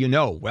there. How do you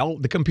know? Well,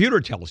 the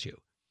computer tells you.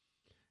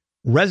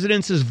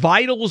 Residents'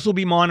 vitals will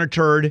be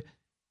monitored,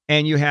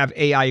 and you have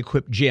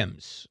AI-equipped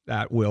gyms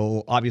that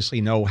will obviously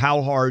know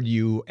how hard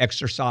you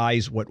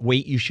exercise, what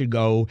weight you should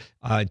go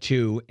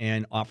to,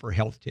 and offer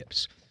health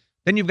tips.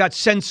 Then you've got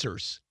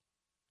sensors,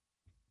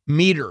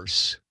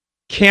 meters,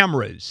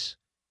 cameras,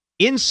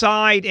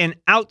 inside and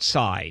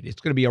outside. It's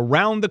going to be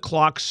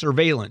around-the-clock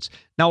surveillance.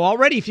 Now,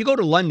 already, if you go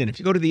to London, if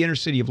you go to the inner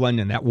city of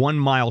London, that 1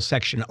 mile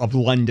section of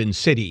London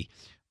City,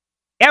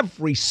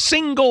 every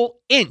single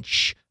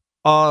inch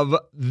of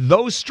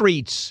those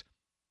streets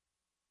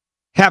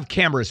have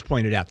cameras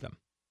pointed at them.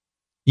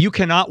 You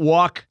cannot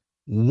walk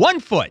 1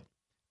 foot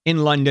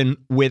in London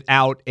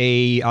without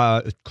a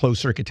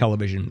closed-circuit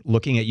television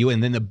looking at you,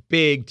 and then the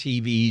big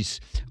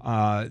TVs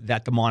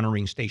that the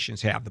monitoring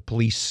stations have. The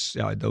police,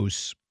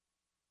 those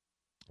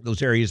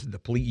areas, the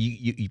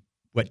police,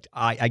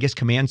 I guess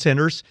command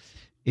centers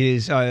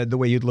is the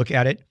way you'd look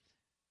at it.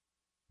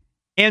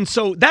 And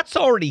so that's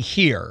already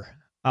here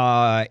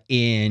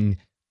in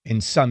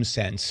some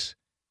sense.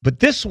 But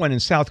this one in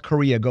South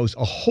Korea goes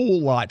a whole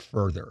lot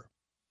further.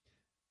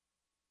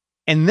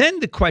 And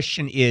then the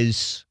question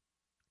is,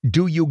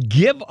 do you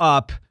give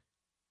up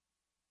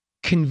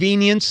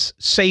convenience,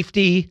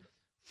 safety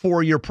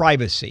for your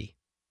privacy?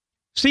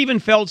 Stephen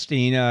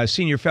Feldstein, a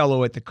senior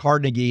fellow at the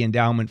Carnegie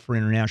Endowment for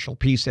International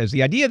Peace, says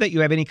the idea that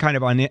you have any kind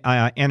of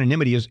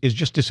anonymity is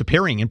just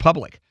disappearing in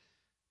public,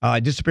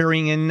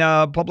 disappearing in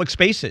public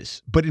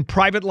spaces, but in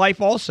private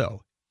life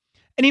also.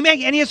 And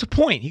he has a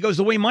point. He goes,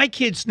 the way my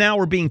kids now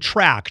are being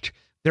tracked,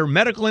 their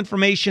medical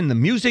information, the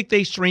music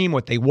they stream,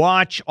 what they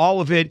watch,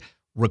 all of it,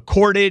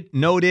 recorded,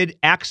 noted,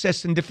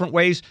 accessed in different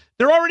ways,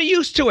 they're already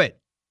used to it.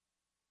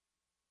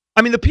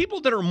 I mean, the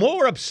people that are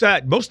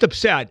most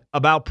upset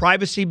about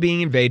privacy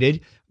being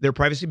invaded, their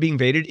privacy being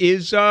invaded,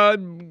 is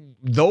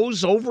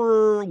those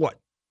over,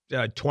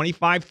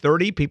 25,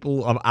 30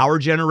 people of our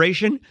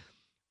generation.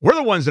 We're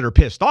the ones that are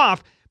pissed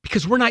off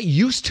because we're not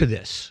used to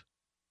this.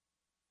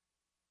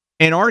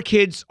 And our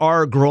kids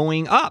are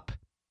growing up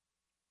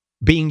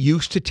being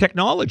used to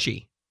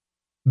technology,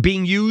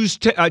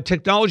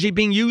 technology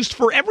being used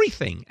for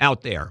everything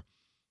out there.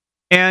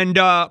 And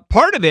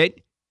part of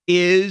it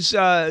is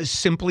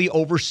simply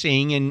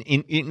overseeing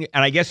and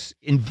I guess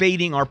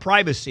invading our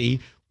privacy,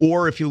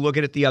 or if you look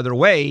at it the other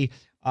way,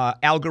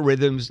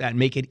 algorithms that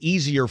make it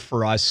easier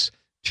for us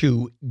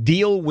to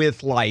deal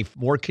with life,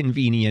 more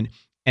convenient.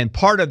 And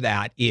part of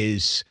that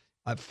is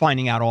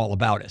finding out all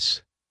about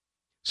us.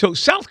 So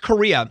South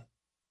Korea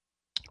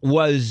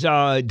was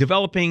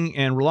developing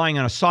and relying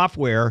on a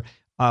software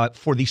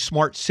for the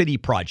smart city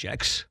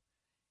projects.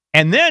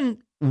 And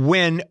then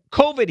when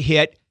COVID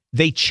hit,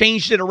 they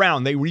changed it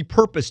around. They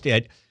repurposed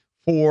it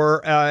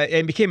for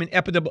and became an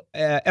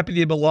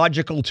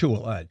epidemiological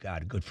tool. Oh,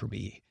 God, good for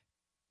me.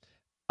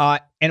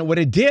 And what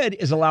it did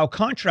is allow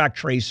contract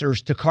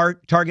tracers to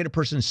target a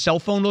person's cell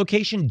phone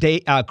location,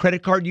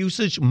 credit card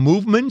usage,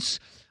 movements,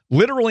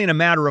 literally in a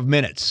matter of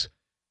minutes.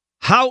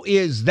 How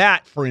is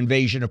that for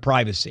invasion of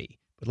privacy?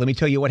 But let me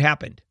tell you what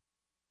happened.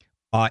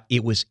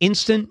 It was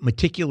instant,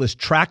 meticulous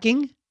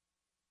tracking.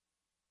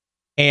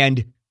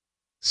 And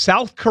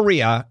South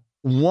Korea,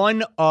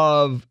 one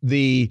of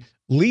the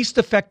least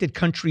affected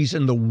countries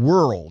in the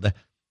world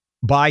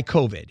by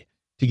COVID.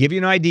 To give you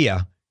an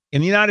idea,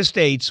 in the United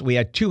States, we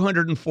had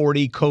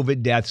 240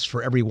 COVID deaths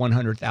for every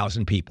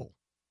 100,000 people.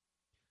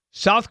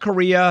 South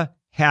Korea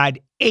had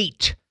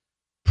 8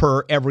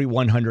 per every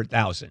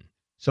 100,000.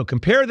 So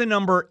compare the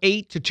number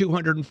 8 to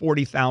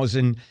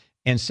 240,000.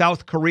 And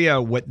South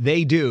Korea, what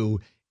they do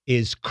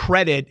is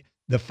credit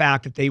the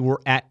fact that they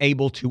were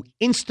able to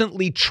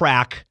instantly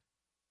track,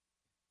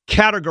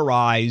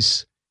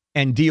 categorize,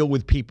 and deal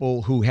with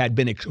people who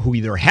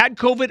either had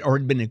COVID or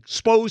had been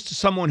exposed to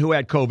someone who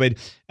had COVID.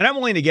 And I'm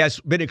willing to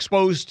guess been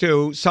exposed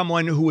to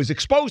someone who was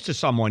exposed to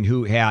someone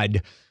who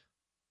had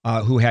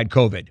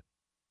COVID.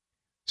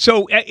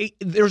 So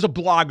there's a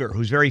blogger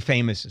who's very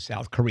famous in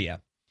South Korea,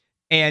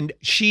 and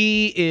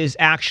she is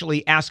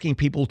actually asking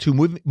people to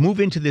move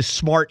into this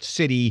smart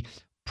city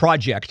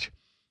project.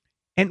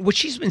 And what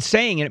she's been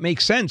saying, and it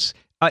makes sense,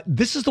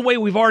 this is the way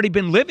we've already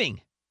been living.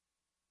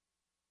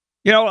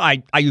 You know,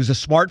 I use a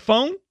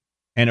smartphone,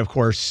 and of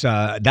course,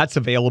 that's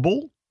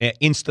available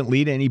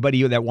instantly to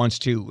anybody that wants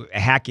to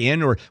hack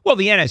in, or, well,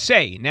 the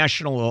NSA,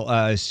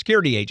 National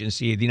Security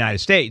Agency of the United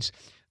States,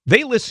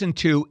 they listen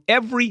to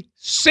every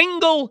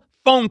single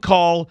phone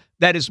call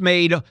that is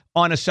made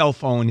on a cell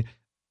phone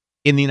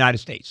in the United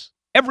States.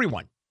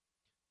 Everyone.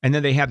 And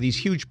then they have these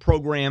huge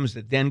programs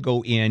that then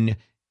go in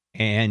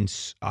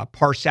and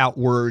parse out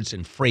words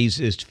and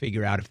phrases to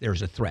figure out if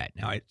there's a threat.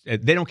 Now,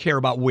 they don't care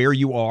about where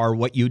you are,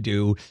 what you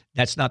do.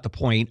 That's not the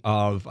point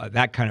of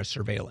that kind of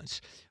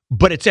surveillance.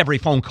 But it's every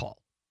phone call.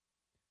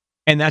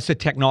 And that's a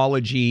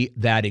technology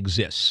that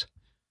exists.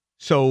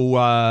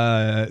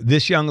 So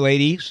this young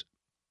lady,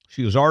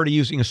 she was already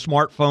using a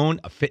smartphone,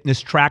 a fitness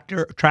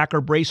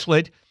tracker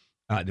bracelet.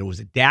 There was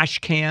a dash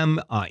cam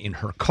in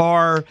her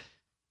car.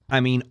 I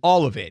mean,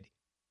 all of it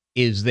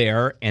is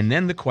there. And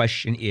then the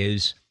question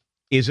is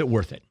it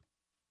worth it?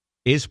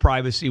 Is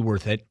privacy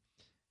worth it?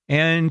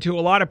 And to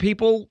a lot of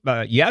people,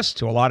 yes.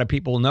 To a lot of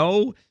people,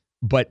 no.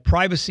 But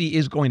privacy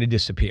is going to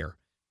disappear.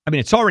 I mean,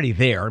 it's already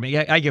there. I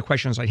mean, I get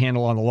questions I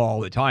handle on the law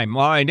all the time.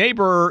 My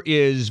neighbor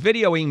is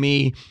videoing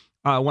me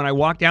when I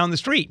walk down the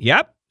street.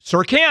 Yep,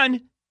 sir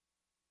can.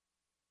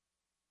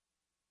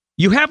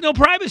 You have no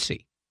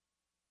privacy.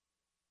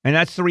 And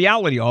that's the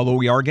reality, although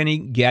we are going to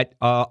get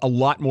a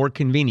lot more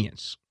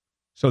convenience.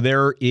 So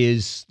there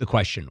is the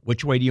question,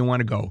 which way do you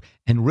want to go?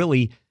 And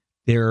really,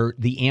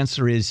 the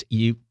answer is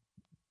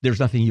there's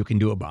nothing you can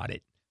do about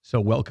it. So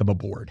welcome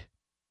aboard.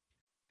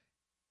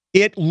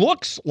 It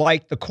looks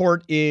like the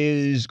court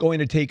is going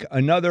to take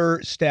another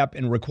step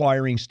in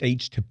requiring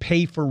states to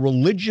pay for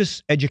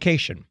religious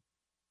education.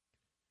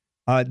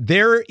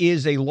 There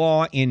is a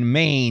law in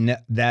Maine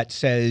that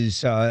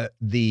says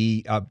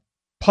the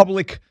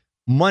public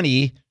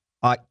money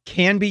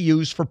can be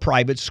used for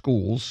private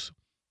schools.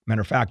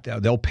 Matter of fact,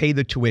 they'll pay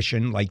the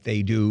tuition like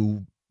they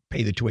do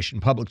pay the tuition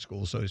in public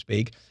schools, so to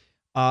speak.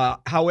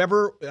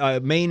 However,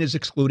 Maine is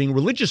excluding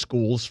religious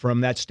schools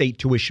from that state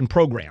tuition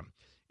program.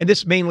 And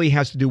this mainly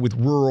has to do with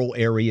rural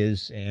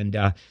areas, and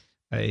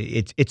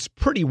it's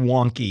pretty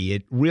wonky.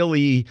 It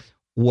really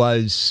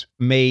was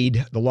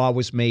made, the law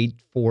was made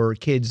for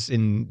kids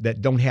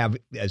that don't have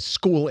a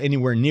school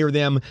anywhere near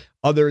them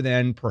other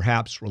than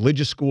perhaps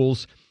religious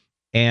schools.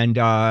 And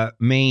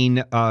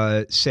Maine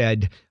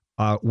said,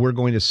 we're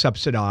going to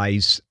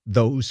subsidize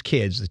those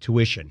kids, the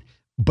tuition,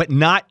 but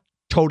not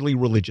totally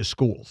religious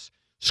schools.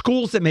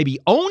 Schools that may be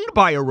owned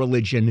by a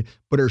religion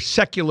but are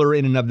secular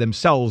in and of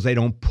themselves, they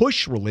don't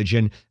push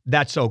religion,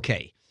 that's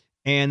okay.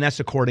 And that's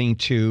according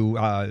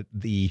to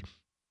the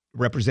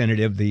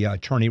representative, the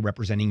attorney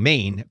representing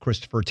Maine,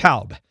 Christopher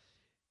Taub.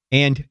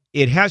 And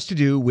it has to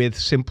do with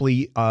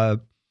simply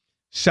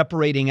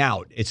separating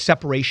out. It's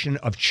separation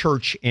of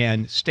church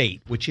and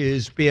state, which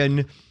has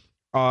been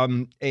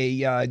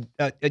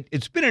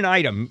it's been an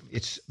item.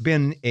 It's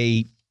been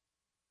a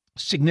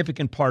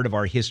significant part of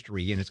our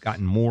history, and it's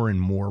gotten more and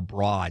more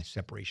broad,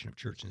 separation of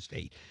church and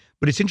state.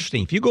 But it's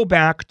interesting. If you go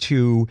back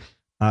to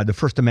the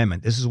First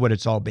Amendment, this is what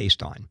it's all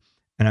based on.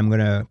 And I'm going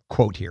to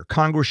quote here: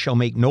 Congress shall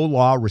make no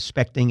law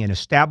respecting an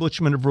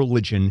establishment of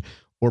religion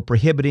or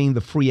prohibiting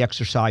the free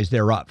exercise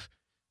thereof.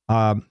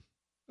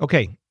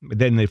 Okay,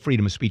 then the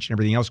freedom of speech and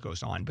everything else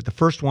goes on. But the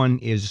first one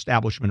is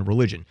establishment of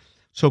religion.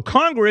 So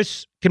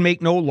Congress can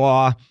make no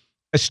law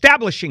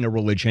establishing a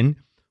religion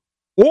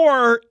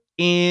or,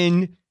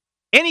 in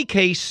any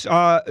case,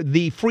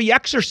 the free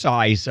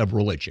exercise of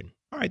religion.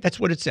 All right, that's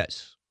what it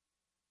says.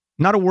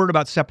 Not a word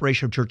about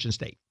separation of church and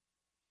state.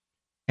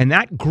 And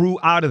that grew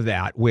out of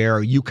that,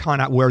 where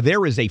where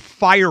there is a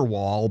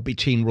firewall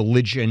between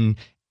religion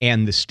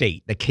and the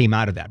state that came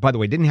out of that. By the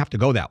way, it didn't have to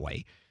go that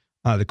way.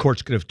 The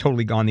courts could have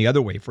totally gone the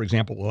other way. For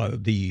example,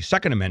 the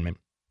Second Amendment,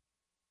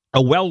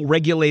 a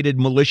well-regulated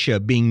militia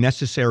being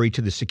necessary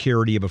to the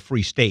security of a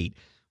free state,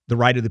 the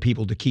right of the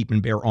people to keep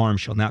and bear arms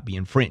shall not be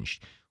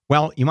infringed.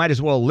 Well, you might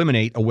as well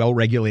eliminate a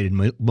well-regulated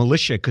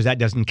militia, because that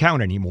doesn't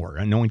count anymore.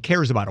 And no one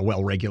cares about a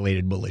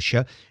well-regulated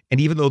militia. And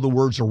even though the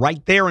words are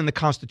right there in the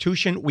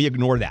Constitution, we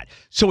ignore that.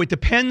 So it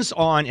depends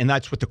on, and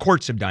that's what the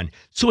courts have done.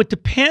 So it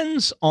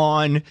depends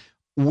on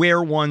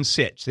where one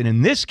sits. And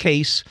in this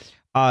case,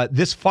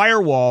 this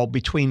firewall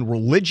between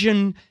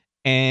religion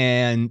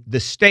and the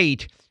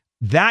state,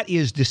 that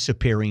is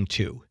disappearing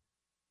too.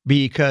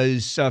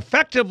 Because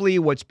effectively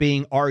what's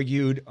being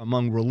argued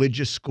among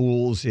religious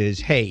schools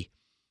is, hey,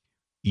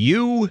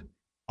 you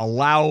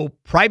allow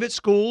private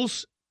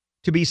schools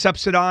to be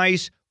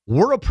subsidized.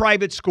 We're a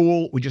private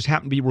school. We just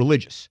happen to be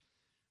religious.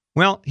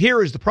 Well,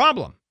 here is the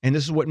problem, and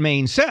this is what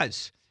Maine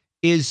says,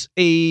 is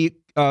when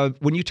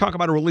you talk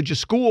about a religious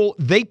school,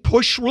 they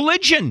push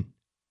religion,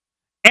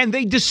 and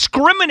they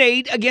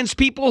discriminate against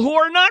people who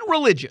are not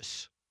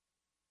religious.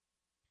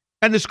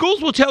 And the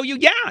schools will tell you,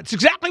 yeah, it's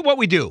exactly what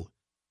we do.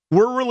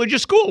 We're a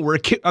religious school. We're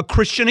a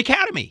Christian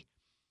academy.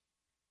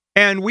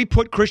 And we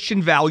put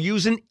Christian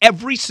values in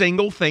every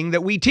single thing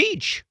that we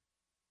teach.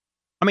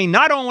 I mean,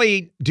 not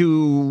only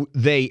do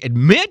they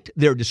admit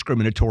they're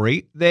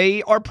discriminatory,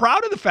 they are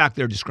proud of the fact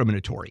they're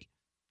discriminatory.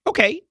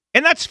 Okay,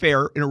 and that's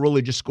fair in a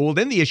religious school.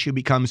 Then the issue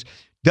becomes,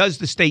 does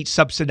the state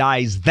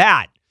subsidize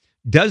that?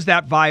 Does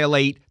that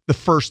violate the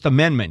First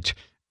Amendment?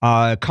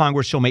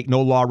 Congress shall make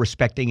no law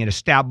respecting an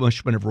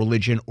establishment of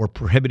religion or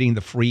prohibiting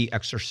the free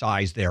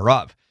exercise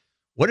thereof.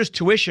 What does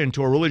tuition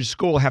to a religious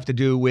school have to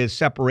do with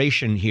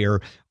separation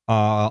here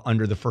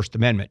under the First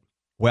Amendment?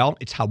 Well,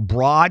 it's how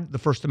broad the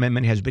First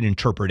Amendment has been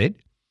interpreted.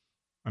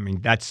 I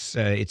mean, that's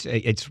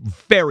it's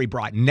very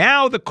broad.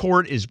 Now the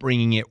court is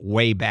bringing it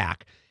way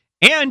back.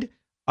 And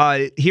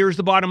here's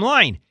the bottom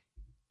line.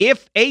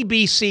 If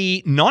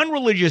ABC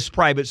non-religious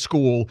private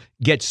school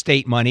gets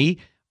state money,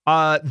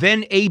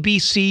 then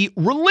ABC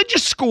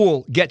religious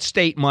school gets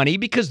state money,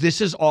 because this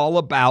is all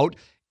about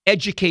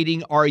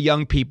educating our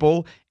young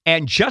people.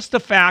 And just the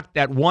fact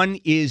that one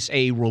is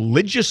a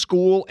religious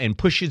school and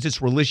pushes its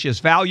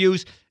religious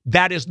values,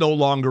 that is no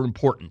longer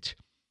important.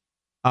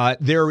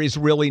 There is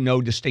really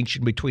no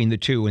distinction between the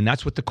two, and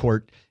that's what the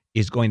court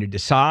is going to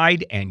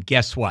decide. And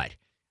guess what?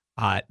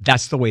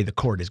 That's the way the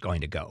court is going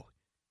to go.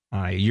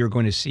 You're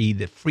going to see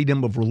the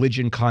freedom of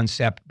religion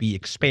concept be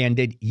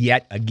expanded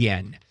yet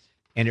again.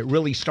 And it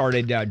really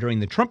started during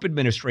the Trump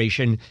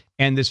administration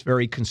and this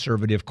very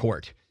conservative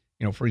court.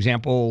 You know, for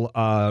example,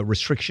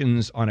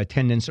 restrictions on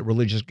attendance at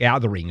religious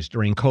gatherings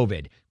during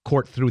COVID.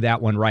 Court threw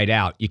that one right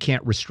out. You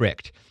can't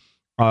restrict.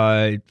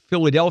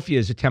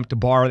 Philadelphia's attempt to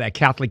bar that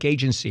Catholic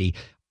agency,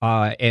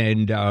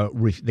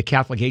 the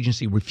Catholic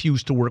agency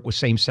refused to work with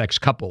same-sex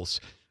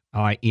couples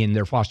in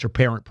their foster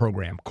parent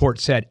program. Court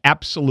said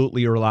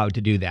absolutely you're allowed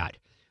to do that.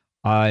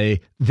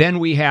 Then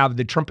we have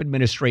the Trump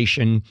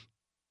administration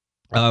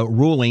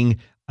ruling,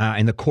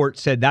 and the court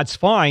said that's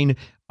fine.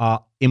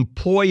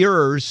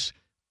 Employers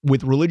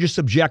with religious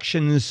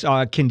objections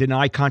can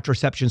deny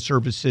contraception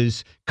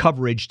services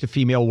coverage to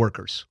female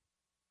workers.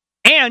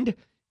 And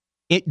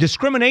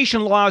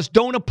discrimination laws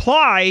don't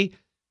apply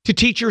to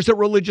teachers at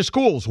religious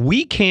schools.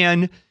 We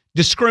can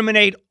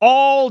discriminate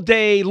all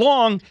day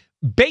long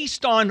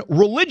based on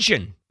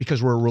religion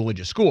because we're a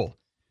religious school.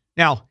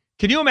 Now,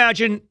 can you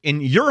imagine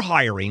in your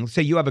hiring,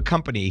 say you have a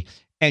company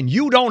and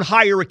you don't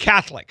hire a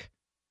Catholic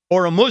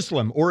or a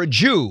Muslim or a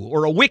Jew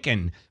or a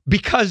Wiccan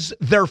because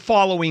they're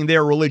following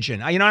their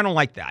religion? I don't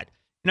like that.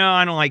 No,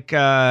 I don't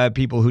like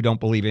people who don't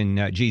believe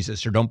in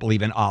Jesus or don't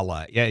believe in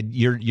Allah.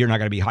 You're not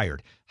going to be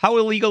hired. How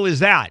illegal is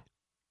that?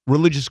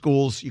 Religious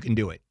schools, you can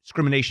do it.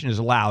 Discrimination is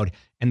allowed,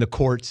 and the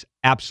courts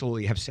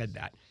absolutely have said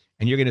that.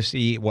 And you're going to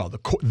see, well, the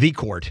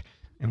court,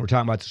 and we're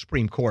talking about the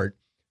Supreme Court,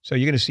 so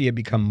you're going to see it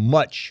become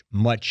much,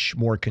 much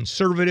more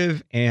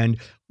conservative and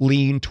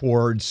lean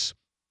towards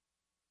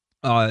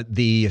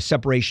the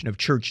separation of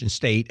church and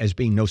state as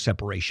being no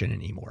separation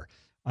anymore.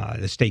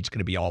 The state's going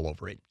to be all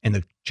over it, and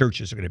the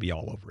churches are going to be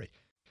all over it.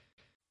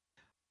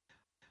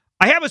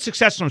 I have a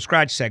Success from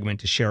Scratch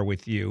segment to share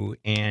with you,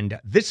 and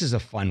this is a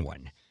fun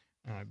one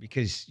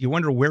because you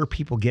wonder where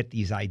people get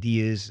these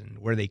ideas and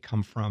where they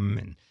come from,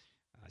 and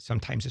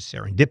sometimes it's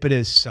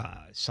serendipitous,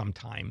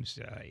 sometimes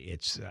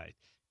it's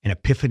an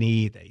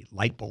epiphany, the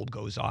light bulb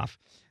goes off.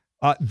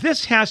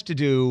 This has to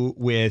do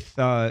with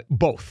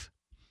both,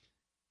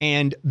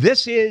 and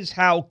this is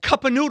how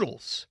Cup of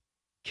Noodles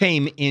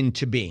came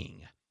into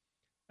being.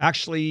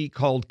 Actually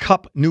called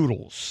Cup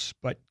Noodles,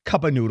 but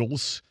Cup of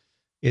Noodles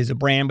is a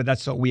brand, but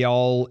that's what we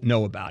all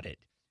know about it.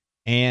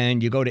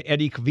 And you go to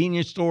any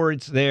convenience store,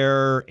 it's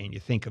there, and you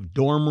think of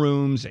dorm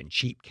rooms and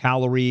cheap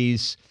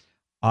calories.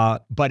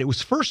 But it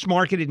was first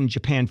marketed in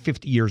Japan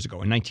 50 years ago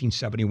in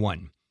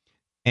 1971.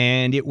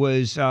 And it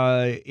was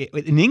an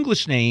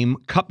English name,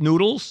 Cup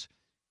Noodles.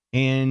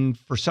 And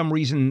for some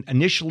reason,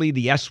 initially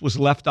the S was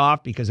left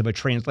off because of a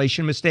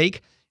translation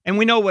mistake. And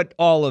we know what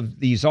all of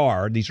these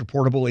are. These are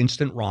portable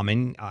instant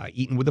ramen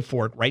eaten with a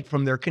fork right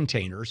from their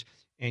containers.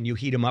 And you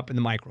heat them up in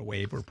the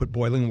microwave or put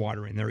boiling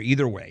water in there,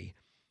 either way.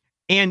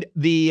 And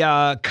the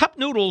cup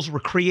noodles were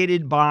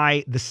created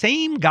by the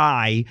same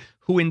guy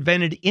who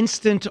invented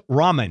instant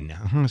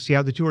ramen. See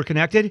how the two are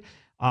connected?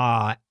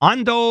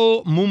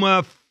 Ando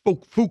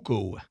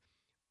Momofuku.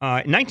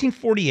 In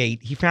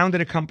 1948, he founded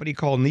a company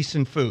called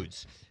Nissin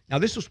Foods. Now,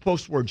 this was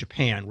post-war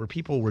Japan, where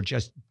people were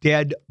just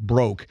dead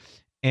broke,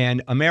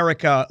 and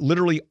America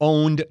literally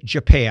owned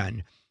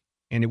Japan.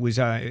 And it was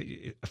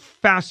a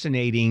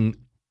fascinating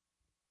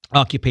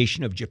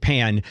occupation of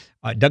Japan.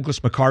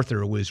 Douglas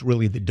MacArthur was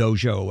really the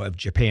dojo of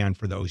Japan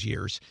for those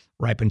years,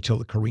 right up until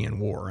the Korean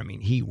War. I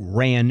mean, he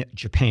ran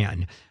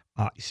Japan,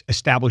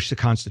 established the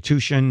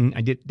Constitution.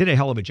 I did a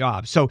hell of a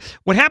job. So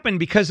what happened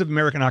because of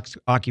American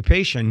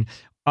occupation,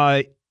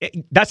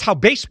 that's how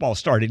baseball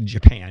started in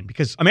Japan,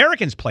 because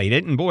Americans played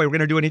it, and boy, we're going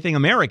to do anything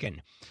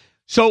American.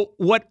 So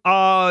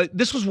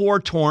this was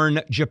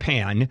war-torn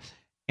Japan,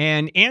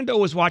 and Ando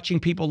was watching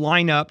people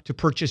line up to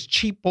purchase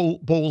cheap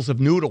bowls of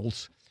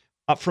noodles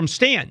from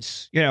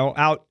stands,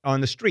 out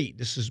on the street.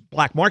 This is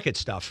black market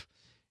stuff.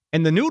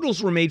 And the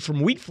noodles were made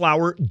from wheat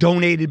flour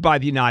donated by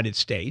the United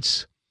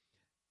States.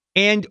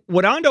 And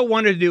what Ando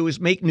wanted to do is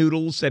make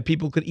noodles that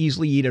people could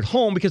easily eat at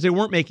home, because they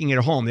weren't making it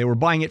at home. They were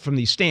buying it from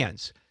these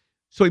stands.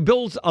 So he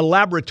builds a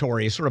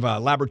laboratory, sort of a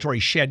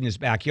laboratory shed in his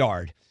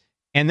backyard.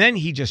 And then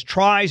he just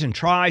tries and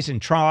tries and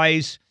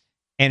tries.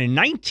 And in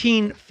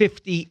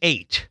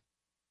 1958,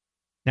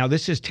 now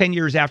this is 10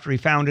 years after he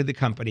founded the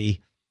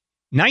company,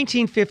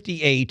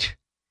 1958,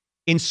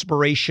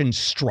 inspiration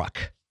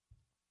struck.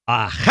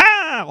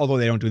 Aha! Although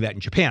they don't do that in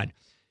Japan.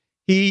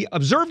 He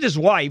observed his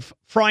wife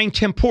frying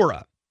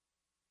tempura,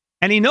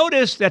 and he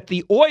noticed that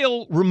the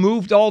oil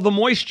removed all the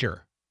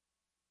moisture.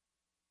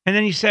 And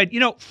then he said,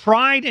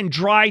 fried and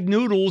dried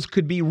noodles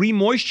could be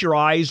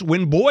remoisturized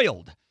when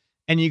boiled.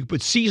 And you could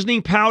put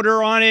seasoning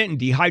powder on it and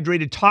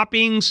dehydrated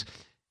toppings.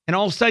 And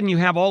all of a sudden you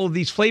have all of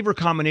these flavor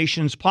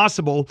combinations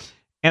possible.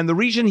 And the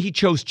reason he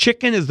chose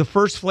chicken as the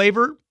first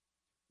flavor,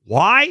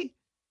 why?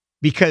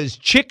 Because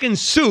chicken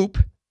soup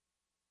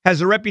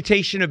has a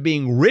reputation of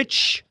being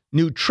rich,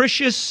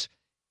 nutritious,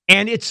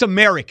 and it's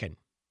American.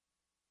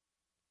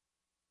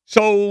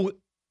 So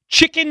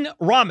chicken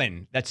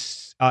ramen,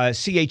 that's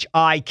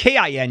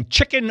CHIKIN,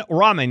 chicken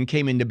ramen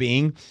came into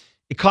being.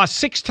 It cost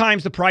 6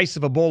 times the price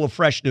of a bowl of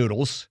fresh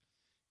noodles.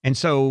 And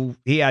so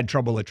he had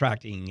trouble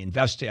attracting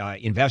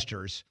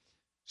investors.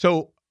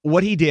 So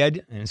what he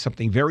did, and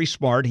something very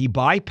smart, he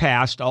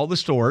bypassed all the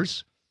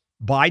stores,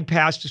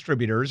 bypassed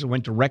distributors, and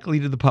went directly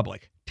to the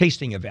public,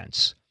 tasting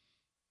events.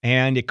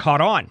 And it caught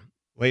on.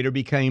 Later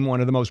became one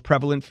of the most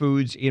prevalent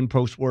foods in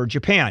post-war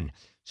Japan.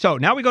 So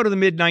now we go to the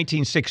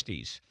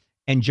mid-1960s,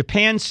 and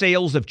Japan's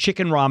sales of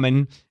chicken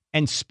ramen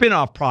and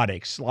spin-off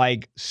products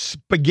like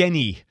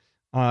spaghetti.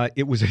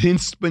 It was an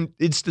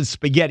instant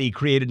spaghetti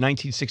created in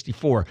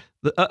 1964,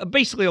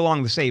 basically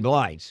along the same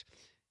lines.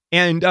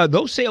 And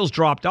those sales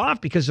dropped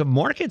off because of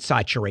market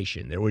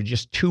saturation. There were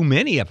just too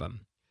many of them.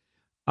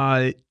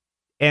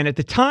 And at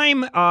the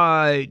time,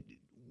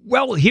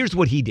 here's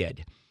what he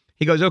did.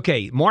 He goes,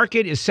 okay,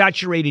 market is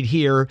saturated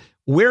here.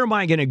 Where am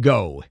I going to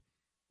go?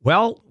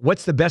 Well,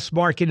 what's the best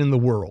market in the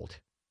world?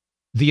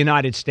 The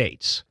United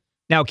States.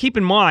 Now, keep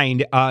in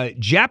mind,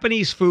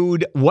 Japanese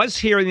food was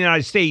here in the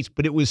United States,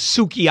 but it was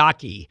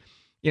sukiyaki.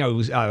 It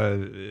was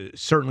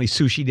certainly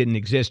sushi didn't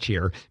exist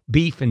here.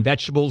 Beef and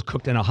vegetables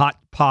cooked in a hot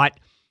pot.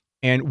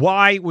 And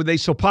why were they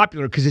so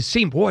popular? Because it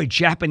seemed, boy,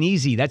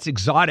 Japanesey, that's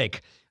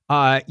exotic.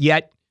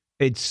 Yet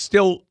it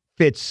still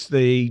fits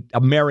the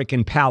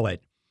American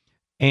palate.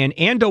 And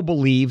Ando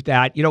believed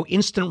that,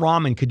 instant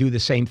ramen could do the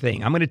same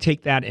thing. I'm going to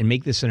take that and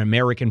make this an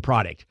American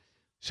product.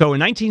 So in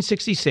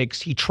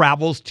 1966, he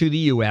travels to the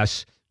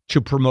U.S. to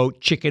promote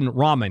chicken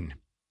ramen.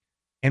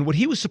 And what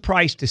he was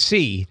surprised to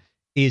see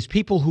is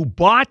people who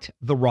bought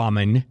the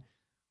ramen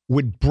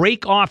would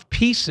break off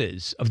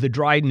pieces of the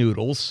dried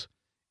noodles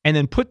and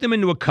then put them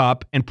into a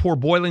cup and pour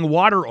boiling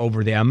water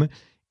over them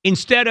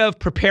instead of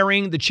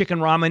preparing the chicken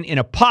ramen in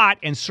a pot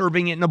and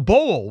serving it in a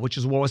bowl, which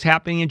is what was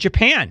happening in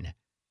Japan.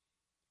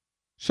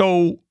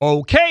 So,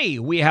 okay,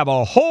 we have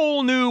a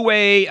whole new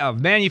way of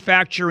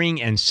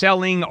manufacturing and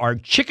selling our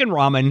chicken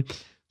ramen.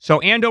 So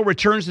Ando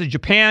returns to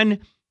Japan,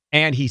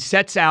 and he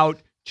sets out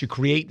to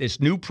create this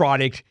new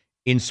product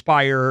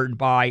inspired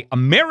by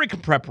American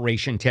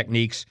preparation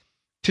techniques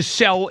to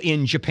sell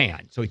in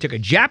Japan. So he took a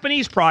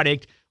Japanese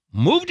product,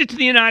 moved it to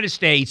the United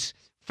States,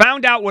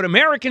 found out what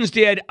Americans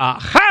did,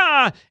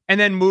 and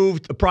then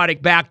moved the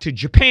product back to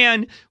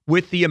Japan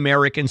with the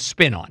American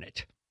spin on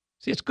it.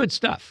 See, it's good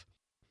stuff.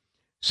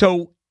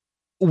 So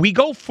we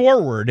go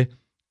forward,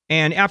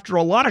 and after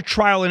a lot of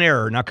trial and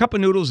error, now Cup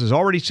of Noodles is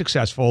already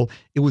successful.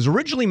 It was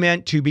originally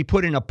meant to be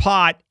put in a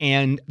pot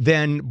and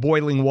then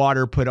boiling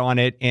water put on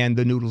it, and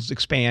the noodles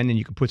expand, and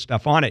you can put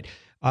stuff on it.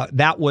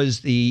 That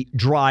was the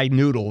dried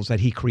noodles that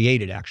he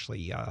created,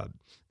 actually,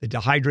 the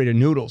dehydrated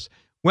noodles.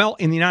 Well,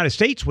 in the United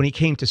States, when he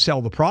came to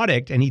sell the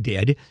product, and he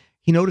did,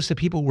 he noticed that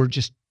people were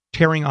just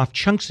tearing off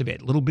chunks of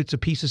it, little bits of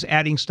pieces,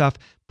 adding stuff,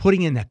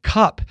 putting in the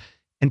cup,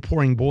 and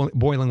pouring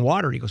boiling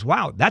water. He goes,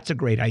 wow, that's a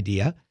great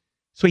idea.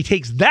 So he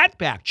takes that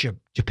back to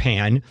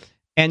Japan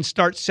and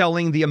starts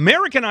selling the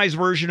Americanized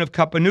version of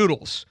Cup of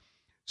Noodles.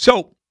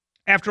 So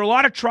after a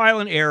lot of trial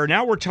and error,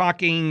 now we're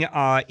talking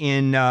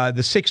in the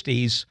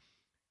 60s,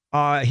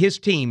 his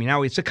team,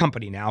 it's a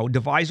company now,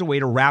 devised a way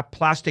to wrap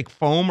plastic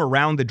foam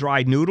around the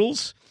dried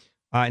noodles.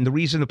 And the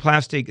reason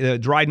the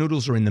dried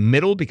noodles are in the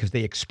middle, because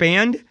they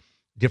expand.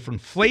 Different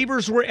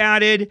flavors were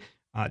added.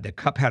 The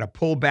cup had a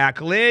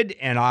pull-back lid,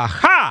 and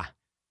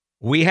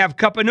we have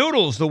Cup of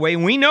Noodles the way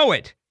we know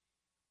it.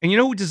 And you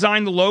know who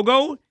designed the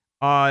logo?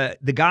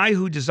 The guy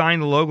who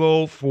designed the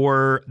logo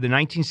for the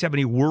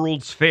 1970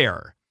 World's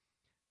Fair.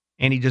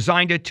 And he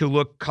designed it to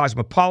look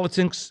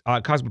cosmopolitan,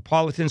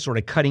 sort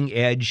of cutting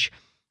edge,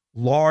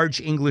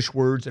 large English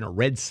words in a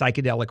red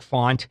psychedelic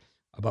font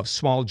above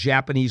small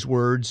Japanese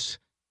words,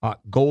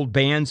 gold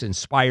bands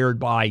inspired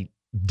by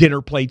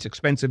dinner plates,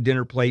 expensive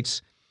dinner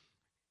plates.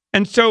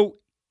 And so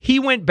he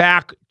went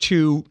back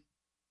to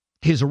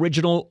his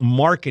original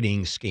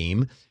marketing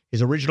scheme,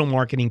 his original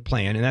marketing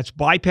plan, and that's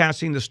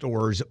bypassing the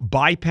stores,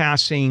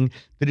 bypassing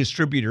the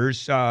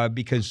distributors,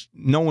 because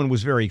no one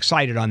was very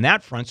excited on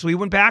that front. So he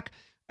went back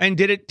and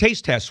did a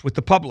taste test with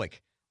the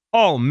public.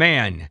 Oh,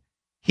 man.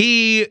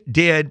 He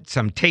did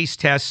some taste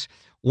tests.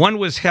 One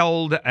was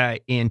held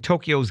in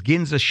Tokyo's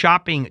Ginza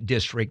shopping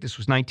district. This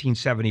was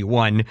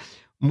 1971.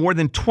 More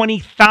than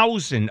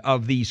 20,000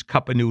 of these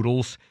Cup of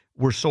Noodles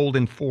were sold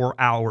in 4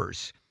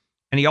 hours.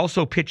 And he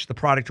also pitched the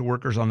product to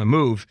workers on the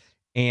move.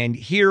 And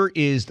here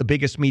is the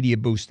biggest media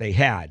boost they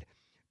had.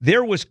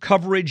 There was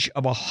coverage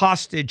of a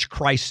hostage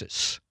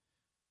crisis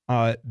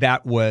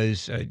that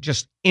was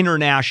just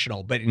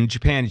international. But in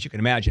Japan, as you can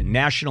imagine,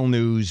 national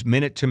news,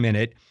 minute to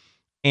minute.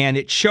 And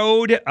it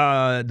showed,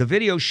 the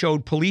video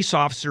showed police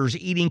officers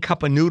eating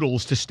Cup of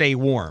Noodles to stay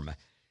warm.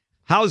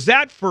 How's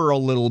that for a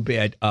little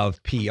bit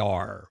of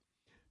PR?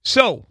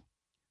 So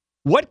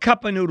what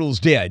Cup of Noodles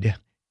did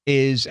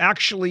is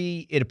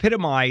actually, it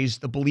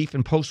epitomized the belief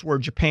in post-war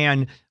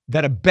Japan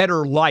that a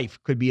better life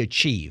could be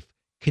achieved.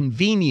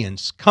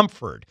 Convenience,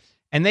 comfort.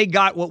 And they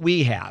got what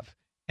we have.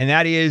 And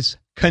that is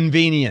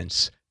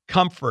convenience,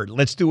 comfort.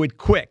 Let's do it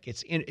quick.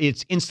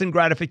 It's instant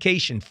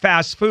gratification,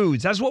 fast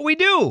foods. That's what we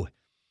do.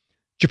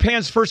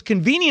 Japan's first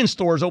convenience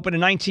stores opened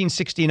in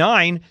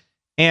 1969,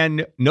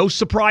 and no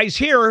surprise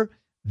here,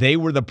 they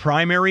were the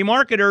primary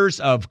marketers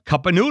of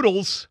Cup of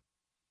Noodles.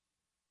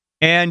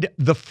 And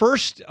the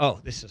first,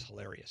 this is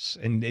hilarious,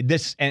 and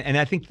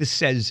I think this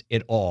says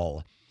it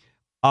all.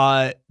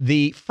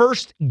 The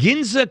first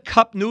Ginza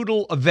Cup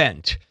Noodle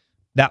event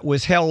that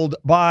was held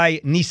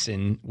by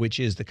Nissin, which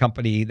is the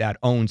company that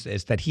owns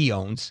this, that he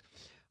owns,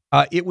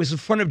 it was in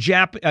front of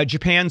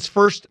Japan's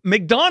first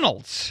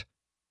McDonald's,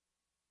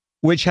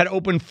 which had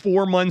opened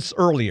 4 months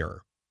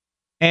earlier.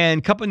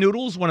 And Cup of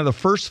Noodles, one of the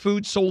first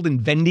foods sold in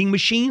vending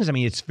machines. I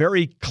mean, it's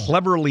very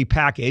cleverly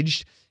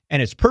packaged,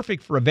 and it's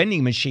perfect for a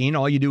vending machine.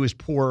 All you do is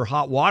pour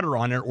hot water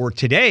on it, or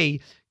today,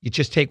 you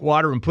just take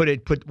water and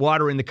put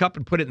water in the cup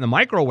and put it in the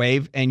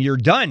microwave, and you're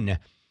done.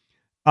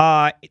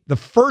 The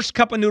first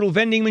Cup of Noodle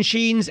vending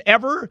machines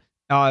ever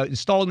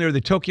installed near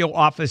the Tokyo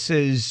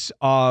offices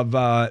of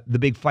the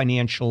big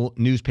financial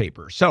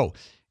newspaper. So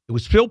It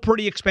was still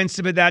pretty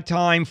expensive at that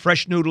time.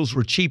 Fresh noodles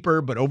were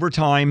cheaper, but over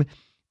time,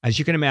 as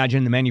you can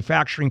imagine, the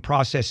manufacturing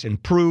process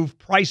improved,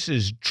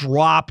 prices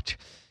dropped,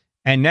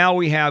 and now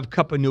we have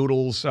Cup of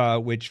Noodles,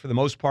 which for the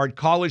most part,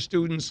 college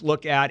students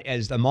look at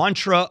as the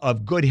mantra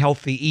of good,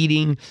 healthy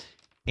eating,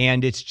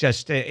 and it's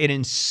just an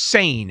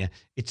insane,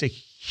 it's a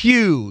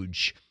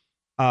huge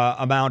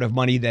amount of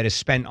money that is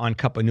spent on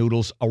Cup of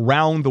Noodles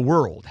around the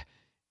world,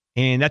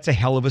 and that's a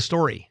hell of a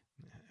story.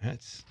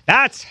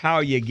 That's how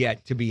you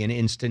get to be an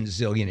instant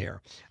zillionaire.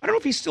 I don't know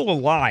if he's still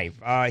alive.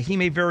 He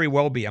may very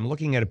well be. I'm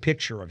looking at a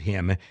picture of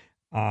him.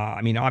 I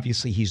mean,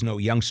 obviously, he's no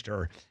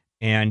youngster.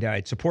 And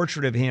it's a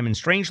portrait of him. And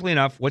strangely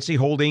enough, what's he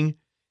holding?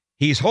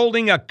 He's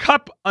holding a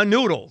cup of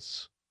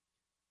noodles.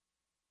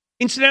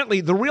 Incidentally,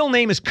 the real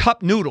name is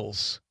Cup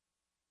Noodles.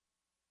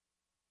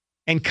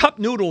 And Cup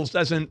Noodles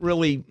doesn't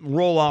really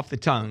roll off the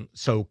tongue.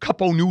 So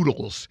Cup o'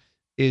 Noodles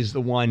is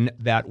the one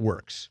that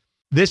works.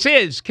 This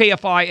is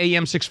KFI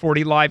AM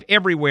 640 live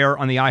everywhere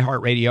on the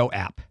iHeartRadio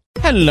app.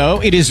 Hello,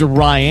 it is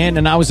Ryan,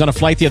 and I was on a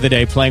flight the other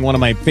day playing one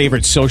of my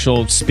favorite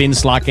social spin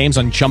slot games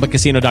on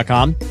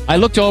ChumbaCasino.com. I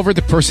looked over at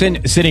the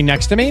person sitting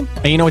next to me,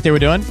 and you know what they were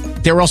doing?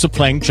 They were also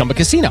playing Chumba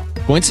Casino.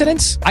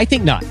 Coincidence? I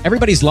think not.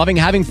 Everybody's loving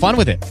having fun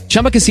with it.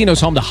 Chumba Casino is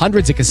home to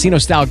hundreds of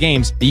casino-style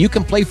games that you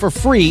can play for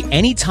free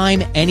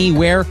anytime,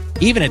 anywhere,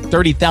 even at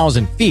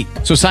 30,000 feet.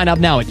 So sign up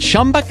now at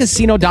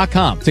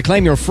ChumbaCasino.com to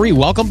claim your free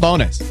welcome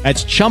bonus.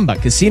 That's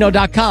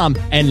ChumbaCasino.com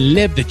and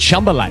live the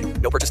Chumba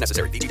life. No purchase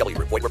necessary. VGW.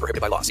 Void where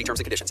prohibited by law. See terms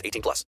and conditions. 18+.